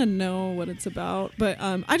 I kind of know what it's about, but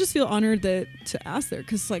I just feel honored to ask there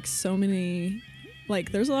because so many.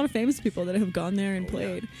 There's a lot of famous people that have gone there and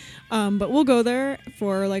played. Yeah. But we'll go there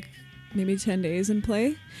for maybe 10 days and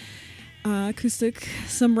play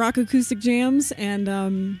some rock acoustic jams.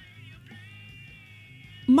 And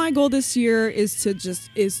my goal this year is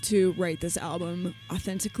to write this album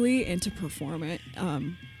authentically and to perform it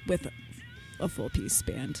with a full piece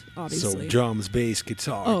band, obviously. So drums, bass,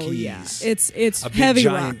 guitar, keys. Yeah. It's a heavy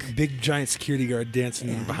giant, rock. Big giant security guard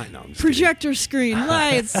dancing behind. No, I'm just Projector screen,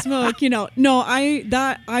 lights, smoke. No,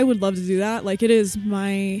 I would love to do that.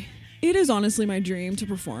 It is honestly my dream to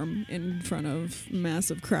perform in front of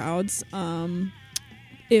massive crowds.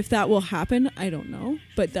 If that will happen, I don't know,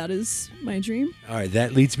 but that is my dream. All right,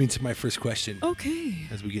 that leads me to my first question. Okay.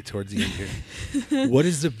 As we get towards the end here, what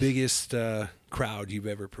is the biggest crowd you've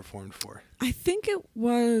ever performed for? I think it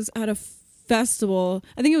was at a festival.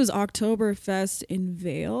 I think it was Oktoberfest in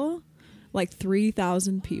Vail.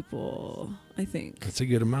 3,000 people, I think. That's a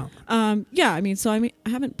good amount. Yeah, I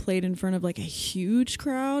haven't played in front of a huge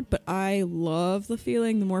crowd, but I love the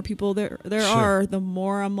feeling. The more people there are, the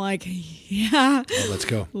more I'm like, yeah,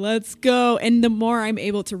 let's go. And the more I'm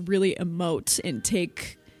able to really emote and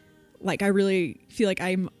take, I really feel like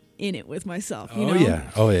I'm in it with myself. You know?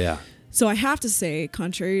 Oh yeah. So I have to say,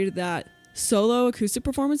 contrary to that, solo acoustic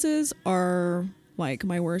performances are my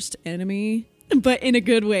worst enemy. But in a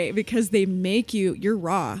good way, because they make you're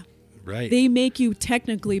raw. Right. They make you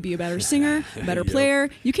technically be a better singer, a better player.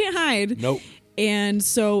 You can't hide. Nope. And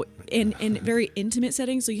so in very intimate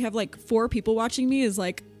settings, so you have 4 people watching me is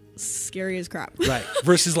scary as crap. Right.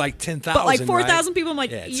 Versus 10,000. But 4,000 right? people, I'm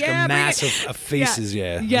it's a mass of faces.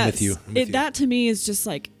 Yeah. Yes. I'm with you. That to me is just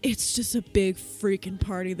it's just a big freaking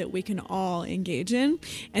party that we can all engage in.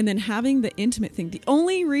 And then having the intimate thing, the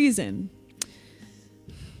only reason,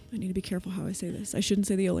 I need to be careful how I say this. I shouldn't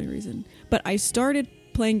say the only reason. But I started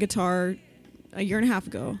playing guitar a year and a half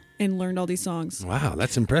ago and learned all these songs. Wow,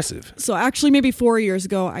 that's impressive. So actually maybe 4 years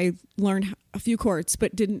ago, I learned a few chords,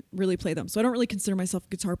 but didn't really play them. So I don't really consider myself a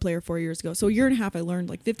guitar player 4 years ago. So a year and a half, I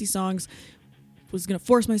learned 50 songs, was going to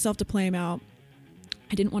force myself to play them out.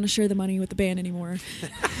 I didn't want to share the money with the band anymore.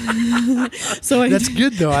 So That's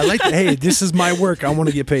good though. I like that. Hey, this is my work. I want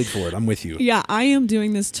to get paid for it. I'm with you. Yeah, I am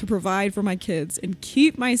doing this to provide for my kids and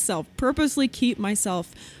purposely keep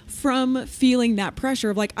myself from feeling that pressure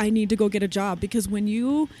of like, I need to go get a job. Because when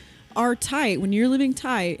you are tight, when you're living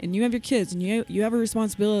tight and you have your kids and you have a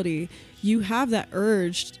responsibility, you have that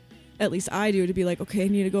urge, at least I do, to be like, okay, I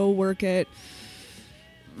need to go work I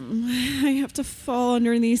have to fall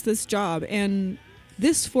underneath this job. And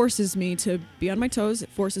this forces me to be on my toes. It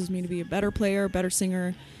forces me to be a better player, better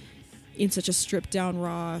singer in such a stripped down,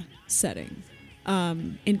 raw setting.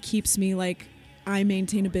 And keeps me like I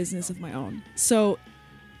maintain a business of my own. So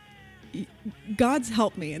God's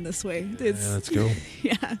helped me in this way. Let's go.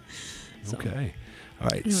 Yeah. So, okay. All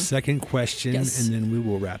right. Yeah. Second question, and then we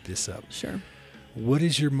will wrap this up. Sure. What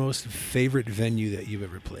is your most favorite venue that you've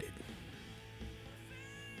ever played?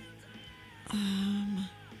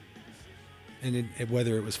 And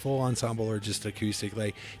whether it was full ensemble or just acoustic,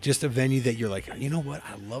 like just a venue that you're like, you know what,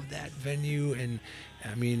 I love that venue, and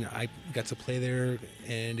I mean, I got to play there,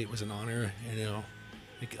 and it was an honor. You know,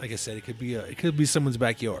 like I said, it could be someone's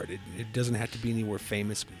backyard. It doesn't have to be anywhere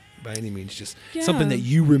famous by any means. Just something that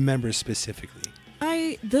you remember specifically.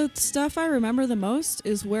 The stuff I remember the most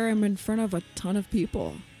is where I'm in front of a ton of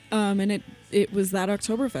people, and it was that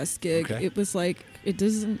Oktoberfest gig. Okay. It was like, it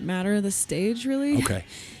doesn't matter the stage really. Okay.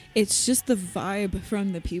 It's just the vibe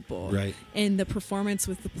from the people, right, and the performance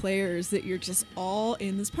with the players, that you're just all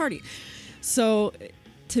in this party. So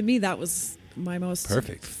to me, that was my most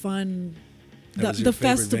perfect fun. The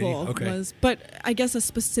festival was, but I guess a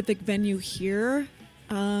specific venue here.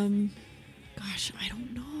 Gosh, I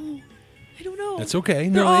don't know. That's okay.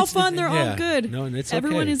 They're all fun. They're all good. No, it's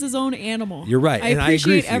Everyone okay. is his own animal. You're right, and I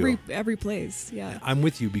agree with you. every place. Yeah, I'm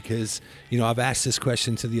with you because I've asked this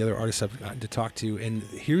question to the other artists I've gotten to talk to, and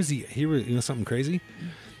here something crazy.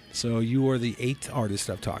 So you are the 8th artist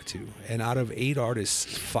I've talked to, and out of 8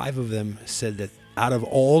 artists, 5 of them said that out of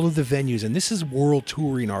all of the venues, and this is world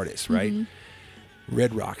touring artists, right? Mm-hmm.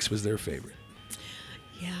 Red Rocks was their favorite.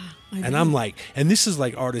 Yeah. And I'm like, and this is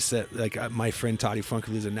like artists that, like my friend Toddy Funk,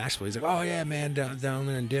 who lives in Nashville. He's like, oh yeah, man, down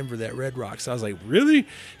there in Denver, that Red Rocks. I was like, really?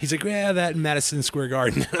 He's like, yeah, that in Madison Square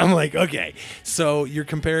Garden. I'm like, okay. So you're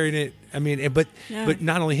comparing it. I mean, but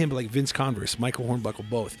not only him, but like Vince Converse, Michael Hornbuckle,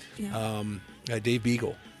 both. Yeah. Dave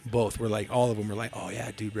Beagle, both were like, all of them were like, oh yeah,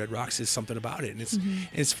 dude, Red Rocks is something about it. And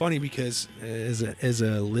it's funny because as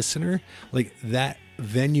a listener, like that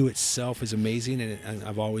venue itself is amazing, and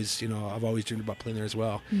I've always dreamed about playing there as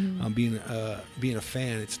well. Being a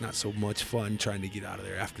fan, it's not so much fun trying to get out of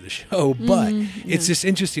there after the show, but it's just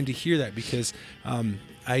interesting to hear that because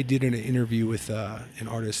I did an interview with an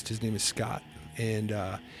artist. His name is Scott, and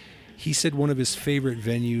he said one of his favorite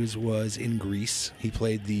venues was in Greece. He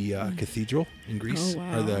played the cathedral in Greece,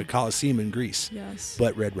 or the Colosseum in Greece. Yes.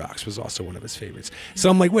 But Red Rocks was also one of his favorites. So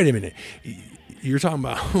I'm like, wait a minute. You're talking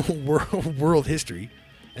about world history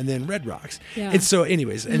and then Red Rocks. Yeah. And so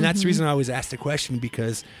anyways, and that's the reason I always ask the question,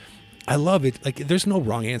 because I love it. Like, there's no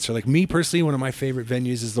wrong answer. Like, me personally, one of my favorite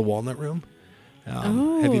venues is the Walnut Room.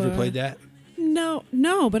 Have you ever played that? No,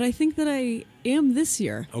 but I think that I am this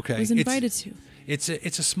year. Okay. I was invited to. It's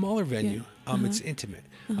a smaller venue. Yeah. It's intimate.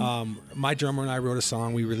 My drummer and I wrote a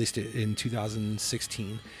song. We released it in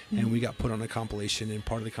 2016, and we got put on a compilation. And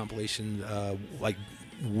part of the compilation,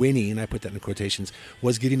 winning, and I put that in quotations,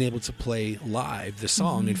 was getting able to play live the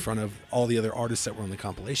song in front of all the other artists that were on the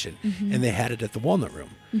compilation, and they had it at the Walnut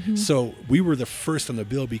Room. So we were the first on the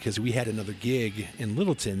bill because we had another gig in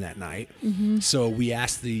Littleton that night. So we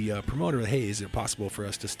asked the promoter, hey, is it possible for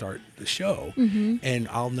us to start the show? And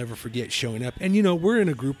I'll never forget showing up, and we're in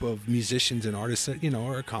a group of musicians and artists that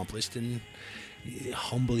are accomplished, and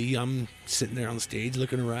humbly I'm sitting there on the stage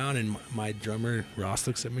looking around, and my drummer Ross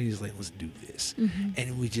looks at me and he's like, let's do this.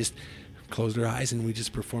 And we just closed our eyes and we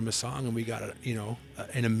just performed a song, and we got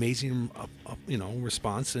an amazing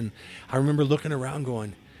response. And I remember looking around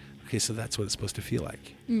going, okay, so that's what it's supposed to feel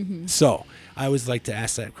like. So I always like to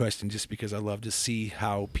ask that question just because I love to see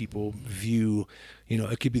how people view,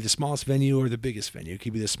 it could be the smallest venue or the biggest venue. It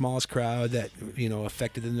could be the smallest crowd that,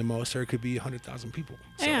 affected them the most, or it could be 100,000 people.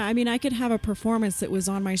 So. Yeah, I mean, I could have a performance that was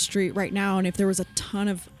on my street right now, and if there was a ton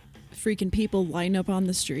of freaking people lined up on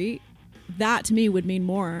the street, that to me would mean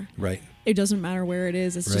more. Right. It doesn't matter where it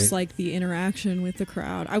is. It's just like the interaction with the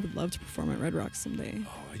crowd. I would love to perform at Red Rocks someday.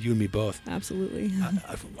 Oh, you and me both. Absolutely.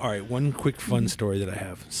 All right, one quick fun story that I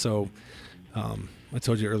have. So I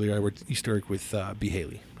told you earlier I used to work with B.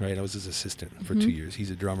 Haley, right? I was his assistant for 2 years.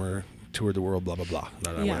 He's a drummer, toured the world, blah, blah, blah,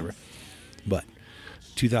 whatever. But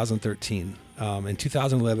 2013, In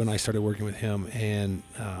 2011, I started working with him, and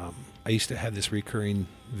I used to have this recurring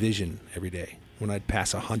vision every day when I'd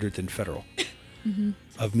pass 100th and Federal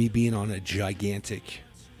of me being on a gigantic,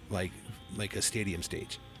 like a stadium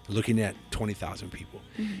stage, looking at 20,000 people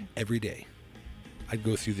every day. I'd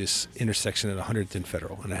go through this intersection at 100th and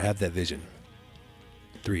Federal, and I had that vision.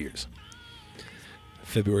 3 years.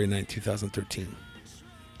 February 9th, 2013.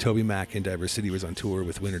 Toby Mac in Diverse City was on tour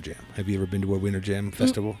with Winter Jam. Have you ever been to a Winter Jam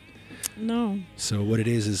festival? No. So what it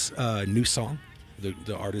is New Song,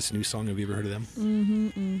 the artist New Song. Have you ever heard of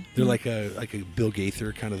them? They're like a Bill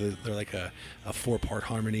Gaither kind of. They're like a 4-part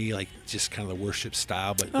harmony, like just kind of the worship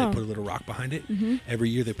style, but they put a little rock behind it. Every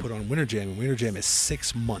year they put on Winter Jam, and Winter Jam is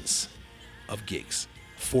 6 months of gigs,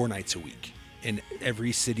 4 nights a week in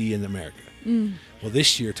every city in America. Well,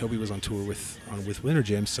 this year Toby was on tour with Winter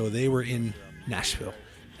Jam, so they were in Nashville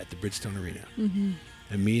at the Bridgestone Arena,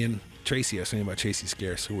 and me and Tracy, I was saying about Tracy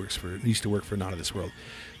Scarce, who used to work for Not of This World.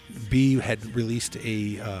 B had released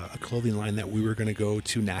a clothing line that we were going to go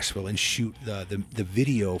to Nashville and shoot the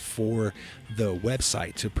video for the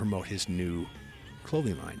website to promote his new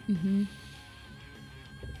clothing line.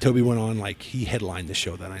 Toby went on, like, he headlined the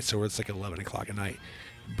show that night, so it's like 11 o'clock at night.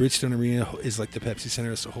 Bridgestone Arena is like the Pepsi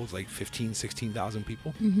Center, so it holds like 15, 16,000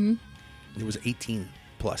 people. There was 18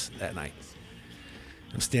 plus that night.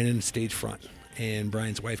 I'm standing in stage front, and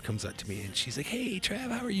Brian's wife comes up to me, and she's like, "Hey,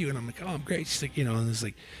 Trav, how are you?" And I'm like, "Oh, I'm great." She's like, and it's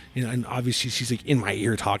like, and obviously she's like in my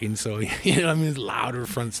ear talking, so it's louder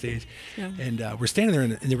front stage. Yeah. And we're standing there,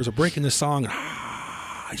 and there was a break in the song,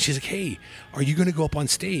 and she's like, "Hey, are you going to go up on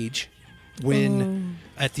stage when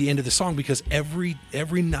at the end of the song?" Because every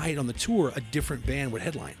night on the tour, a different band would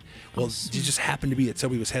headline. Well, it just happened to be that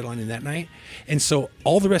Toby was headlining that night. And so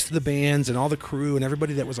all the rest of the bands and all the crew and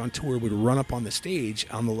everybody that was on tour would run up on the stage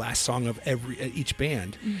on the last song of each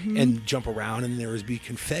band and jump around, and there would be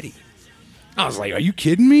confetti. I was like, "Are you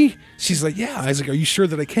kidding me?" She's like, "Yeah." I was like, "Are you sure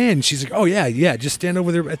that I can?" She's like, "Oh, yeah. Just stand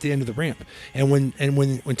over there at the end of the ramp." And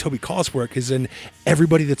when Toby calls for it, because then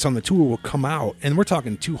everybody that's on the tour will come out, and we're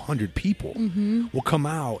talking 200 people will come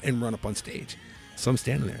out and run up on stage. So I'm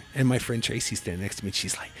standing there, and my friend Tracy's standing next to me, and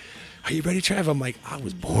she's like, "Are you ready, Trav?" I'm like, "I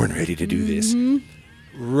was born ready to do this."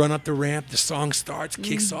 Run up the ramp, the song starts,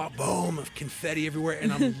 kicks off, boom, of confetti everywhere,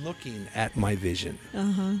 and I'm looking at my vision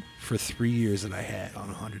for 3 years that I had on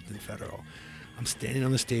 100th and Federal. I'm standing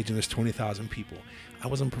on the stage, and there's 20,000 people. I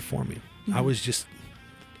wasn't performing. I was just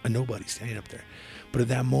a nobody standing up there. But at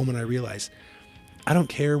that moment, I realized I don't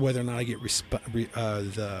care whether or not I get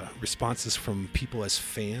the responses from people as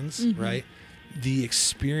fans, right? The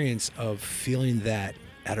experience of feeling that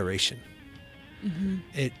adoration,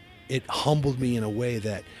 it humbled me in a way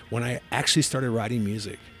that when I actually started writing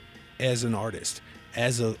music as an artist,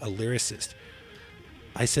 as a lyricist,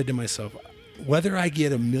 I said to myself, whether I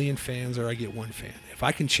get 1 million fans or I get 1 fan, if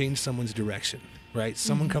I can change someone's direction, right?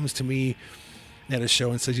 Someone comes to me at a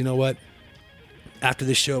show and says, "You know what? After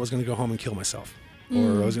this show, I was going to go home and kill myself.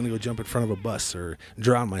 Or I was going to go jump in front of a bus or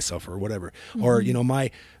drown myself or whatever." Or,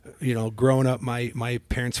 growing up, my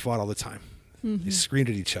parents fought all the time. They screamed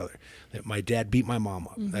at each other. That my dad beat my mom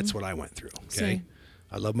up. That's what I went through. Okay. Same.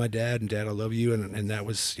 I love my dad, and Dad, I love you. And that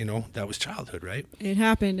was, that was childhood, right? It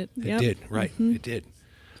happened. It did. Right. It did.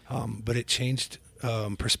 But it changed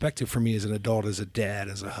perspective for me as an adult, as a dad,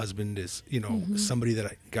 as a husband, as, somebody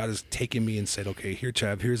that God has taken me and said, "Okay, here,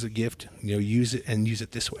 Trav, here's a gift, use it and use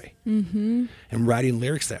it this way." And writing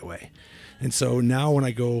lyrics that way. And so now when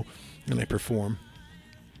I go and I perform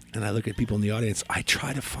and I look at people in the audience, I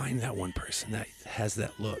try to find that one person that has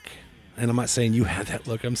that look. And I'm not saying you have that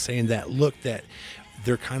look. I'm saying that look that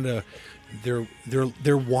they're kind of,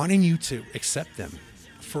 they're wanting you to accept them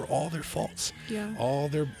for all their faults, all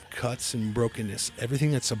their cuts and brokenness,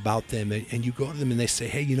 everything that's about them. And you go to them and they say,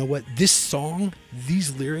 "Hey, you know what? This song,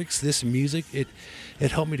 these lyrics, this music, it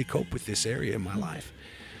helped me to cope with this area in my life."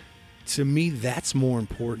 To me, that's more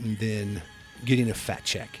important than getting a fat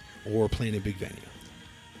check or playing a big venue.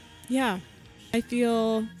 Yeah, I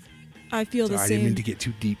feel the same. I didn't mean to get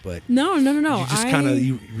too deep, but no. You just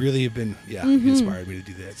you really have been, inspired me to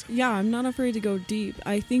do that. So. Yeah, I'm not afraid to go deep.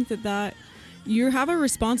 I think that you have a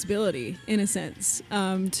responsibility in a sense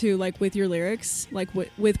to, like, with your lyrics, like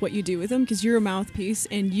with what you do with them, because you're a mouthpiece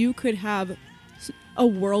and you could have a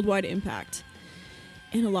worldwide impact.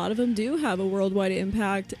 And a lot of them do have a worldwide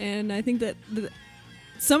impact. And I think that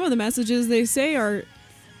some of the messages they say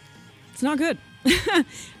it's not good.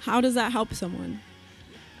 How does that help someone?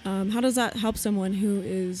 How does that help someone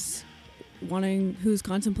who's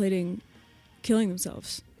contemplating killing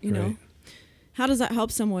themselves? Right. How does that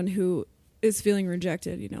help someone who is feeling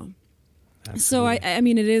rejected? Absolutely. So I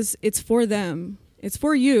mean, it's for them, It's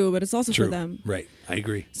for you, but it's also True. for them. Right. I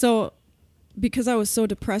agree. So because I was so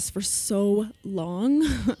depressed for so long,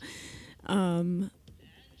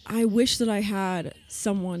 I wish that I had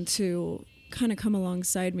someone to kind of come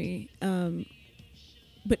alongside me.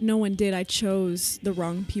 But no one did. I chose the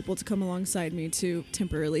wrong people to come alongside me to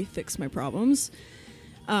temporarily fix my problems.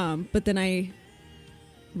 But then I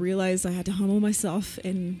realized I had to humble myself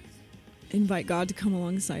and invite God to come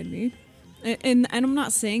alongside me. And I'm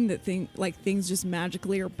not saying that things just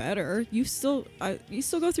magically are better. You still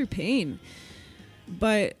go through pain.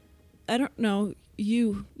 But I don't know,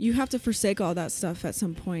 you have to forsake all that stuff at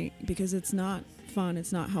some point because it's not fun,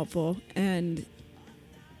 it's not helpful, and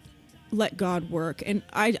let God work. And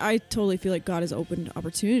I totally feel like God has opened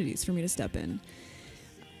opportunities for me to step in.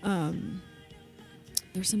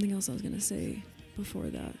 There's something else I was going to say before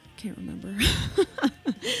that. Can't remember.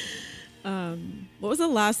 What was the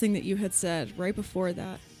last thing that you had said right before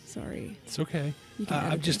that? Sorry. It's okay.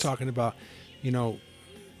 I'm just talking about,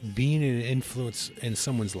 being an influence in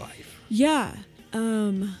someone's life. Yeah.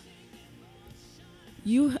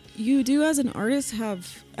 You do as an artist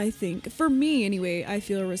have, I think, for me anyway, I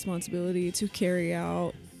feel a responsibility to carry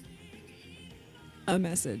out a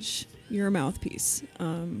message. You're a mouthpiece.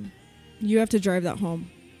 You have to drive that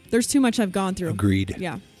home. There's too much I've gone through. Agreed.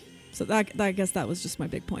 Yeah. So I guess that was just my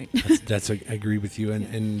big point. I agree with you,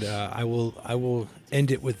 and I will end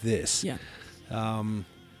it with this. Yeah.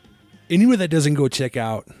 Anyone that doesn't go check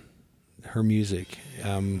out her music,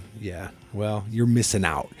 well, you're missing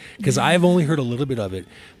out because I've only heard a little bit of it,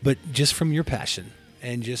 but just from your passion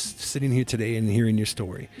and just sitting here today and hearing your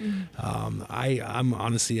story, I'm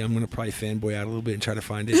honestly, I'm going to probably fanboy out a little bit and try to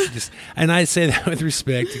find it. And I say that with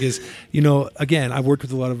respect because, again, I've worked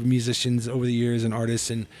with a lot of musicians over the years and artists,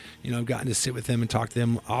 and, I've gotten to sit with them and talk to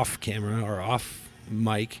them off camera or off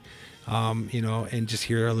mic, and just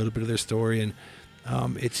hear a little bit of their story. And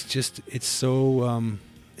it's so,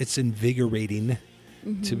 it's invigorating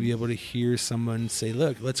to be able to hear someone say,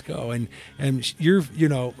 look, let's go. And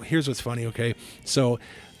here's what's funny. Okay. So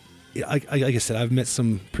like I said, I've met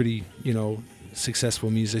some pretty, successful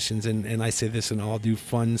musicians, and I say this in all due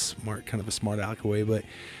fun, smart, kind of a smart aleck way, but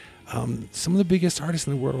some of the biggest artists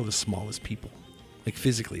in the world are the smallest people, like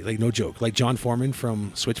physically, like no joke, like John Foreman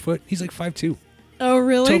from Switchfoot. He's like 5'2". Oh,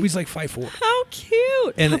 really? Toby's like 5'4". How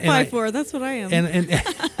cute. And 5'4". That's what I am.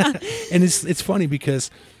 And it's funny because,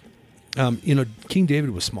 King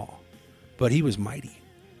David was small, but he was mighty.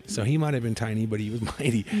 So he might have been tiny, but he was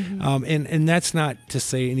mighty. And that's not to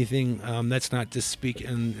say anything. That's not to speak.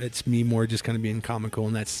 And it's me more just kind of being comical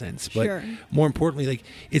in that sense. But Sure. More importantly, like,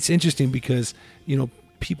 it's interesting because,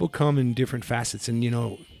 people come in different facets, and,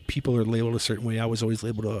 people are labeled a certain way. I was always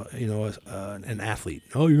labeled an athlete.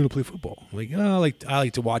 Oh, you're going to play football. Like, I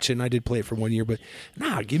like to watch it, and I did play it for 1 year, but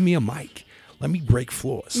give me a mic. Let me break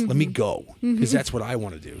floors. Let me go, because that's what I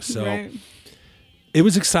want to do. So Right. It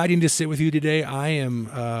was exciting to sit with you today. I am.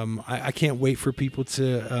 I can't wait for people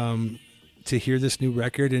to hear this new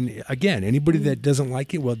record. And again, anybody that doesn't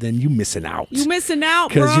like it, well, then you missing out. You missing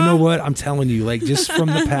out, bro. Because you know what? I'm telling you, like, just from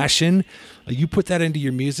the passion, you put that into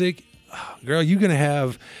your music, girl, you're going to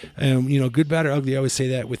have, good, bad, or ugly. I always say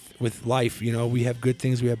that with life. We have good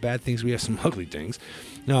things, we have bad things, we have some ugly things.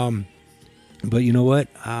 But you know what?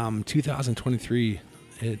 2023,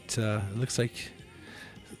 it looks like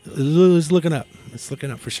it's looking up. It's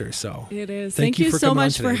looking up for sure. So it is. Thank you for so coming on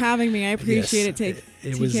much for today. having me. I appreciate it.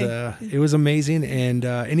 It was amazing. And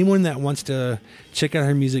anyone that wants to check out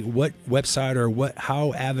her music, what website or what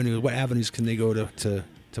avenues can they go to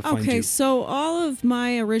find you? Okay, so all of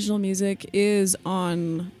my original music is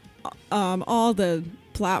on all the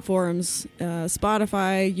platforms: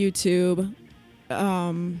 Spotify, YouTube,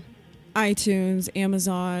 iTunes,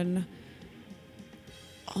 Amazon.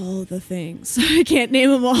 All the things. I can't name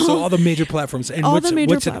them all. So all the major platforms. And all what's the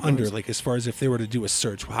major it platforms. under? Like, as far as if they were to do a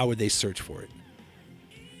search, how would they search for it?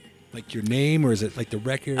 Like your name, or is it like the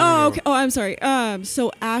record? Oh, okay. Oh, I'm sorry.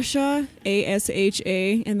 So Asha,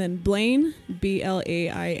 Asha, and then Blaine, Blaine,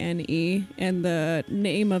 and the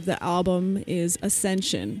name of the album is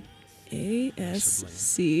Ascension.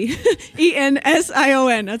 ASCENSION.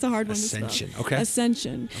 That's a hard one to spell. Ascension. Okay.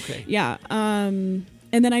 Ascension. Okay. Yeah.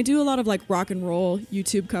 And then I do a lot of like rock and roll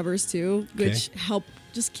YouTube covers too, which help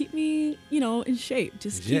just keep me, in shape.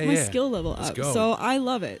 Just keep my skill level up. Go. So I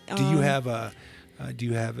love it. Do you have a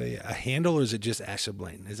handle, or is it just Asha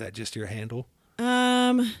Blaine? Is that just your handle?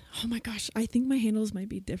 Oh my gosh, I think my handles might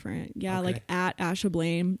be different. Yeah, Okay. like at Asha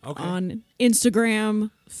Blaine Okay. on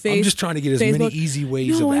Instagram, I'm just trying to get as many Facebook. easy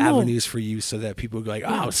ways No, of I know. avenues for you so that people go like,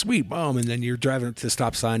 oh, sweet, boom. And then you're driving up to the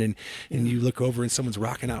stop sign and you look over and someone's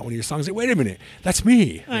rocking out one of your songs. Like, wait a minute, that's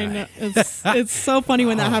me. I know. It's so funny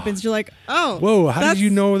when that happens. You're like, oh. Whoa, how did you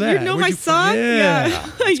know that? You know Where'd my you song? Yeah.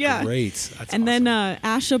 That's Yeah. great. That's And awesome. then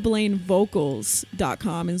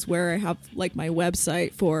AshaBlaineVocals.com is where I have like my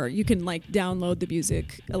website for, you can like download the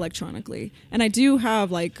music electronically. And I do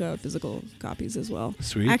have like physical copies as well.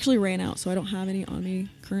 Sweet. I actually ran out, so I don't have any on me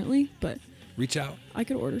currently, but Reach out. I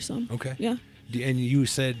could order some. Okay. Yeah. And you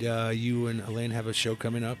said you and Elaine have a show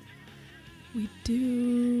coming up? We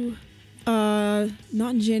do. Not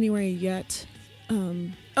in January yet.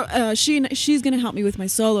 She's gonna help me with my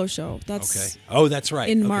solo show. That's Okay. Oh, that's right.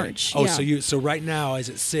 in Okay. March, Oh, yeah. so right now, as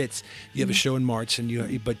it sits, you have a show in March,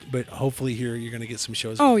 and but hopefully here you're going to get some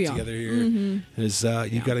shows Oh, yeah. together here. Mm-hmm. Is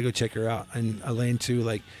you got to go check her out, and Elaine too.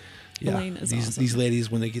 Like, yeah, Elaine is these awesome. these ladies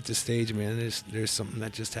when they get to stage, man, there's something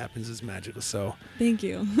that just happens is magical. So Thank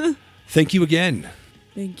you. thank you again.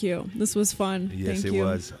 Thank you. This was fun. Yes, Thank it you.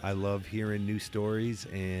 was. I love hearing new stories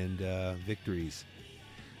and victories.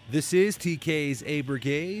 This is TK's A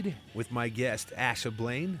Brigade with my guest, Asha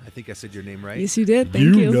Blaine. I think I said your name right. Yes, you did.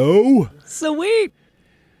 Thank you. know. Sweet.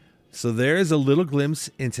 So there is a little glimpse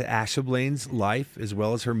into Asha Blaine's life as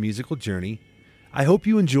well as her musical journey. I hope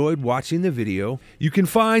you enjoyed watching the video. You can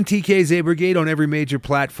find TK's A Brigade on every major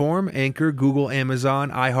platform: Anchor, Google,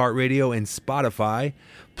 Amazon, iHeartRadio, and Spotify.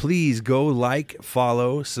 Please go like,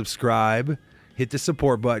 follow, subscribe, hit the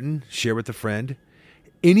support button, share with a friend.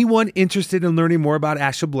 Anyone interested in learning more about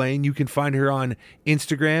Asha Blaine, you can find her on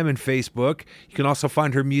Instagram and Facebook. You can also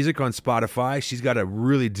find her music on Spotify. She's got a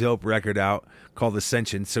really dope record out called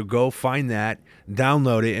Ascension, so go find that,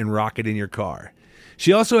 download it, and rock it in your car.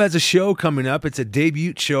 She also has a show coming up. It's a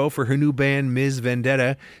debut show for her new band, Ms.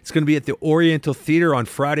 Vendetta. It's going to be at the Oriental Theater on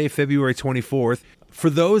Friday, February 24th. For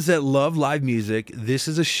those that love live music, this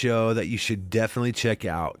is a show that you should definitely check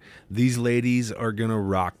out. These ladies are going to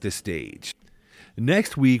rock the stage.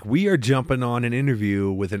 Next week, we are jumping on an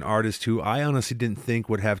interview with an artist who I honestly didn't think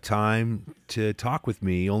would have time to talk with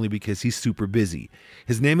me, only because he's super busy.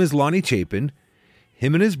 His name is Lonnie Chapin.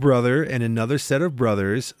 Him and his brother and another set of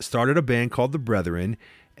brothers started a band called The Brethren,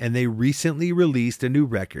 and they recently released a new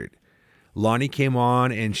record. Lonnie came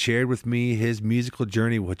on and shared with me his musical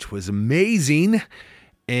journey, which was amazing.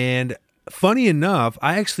 And funny enough,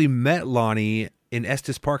 I actually met Lonnie in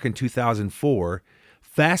Estes Park in 2004.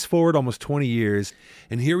 Fast forward almost 20 years,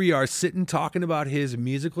 and here we are sitting talking about his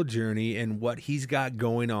musical journey and what he's got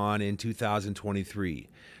going on in 2023.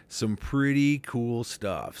 Some pretty cool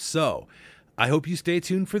stuff. So I hope you stay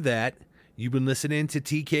tuned for that. You've been listening to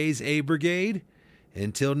TK's A Brigade.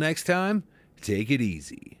 Until next time, take it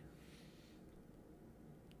easy.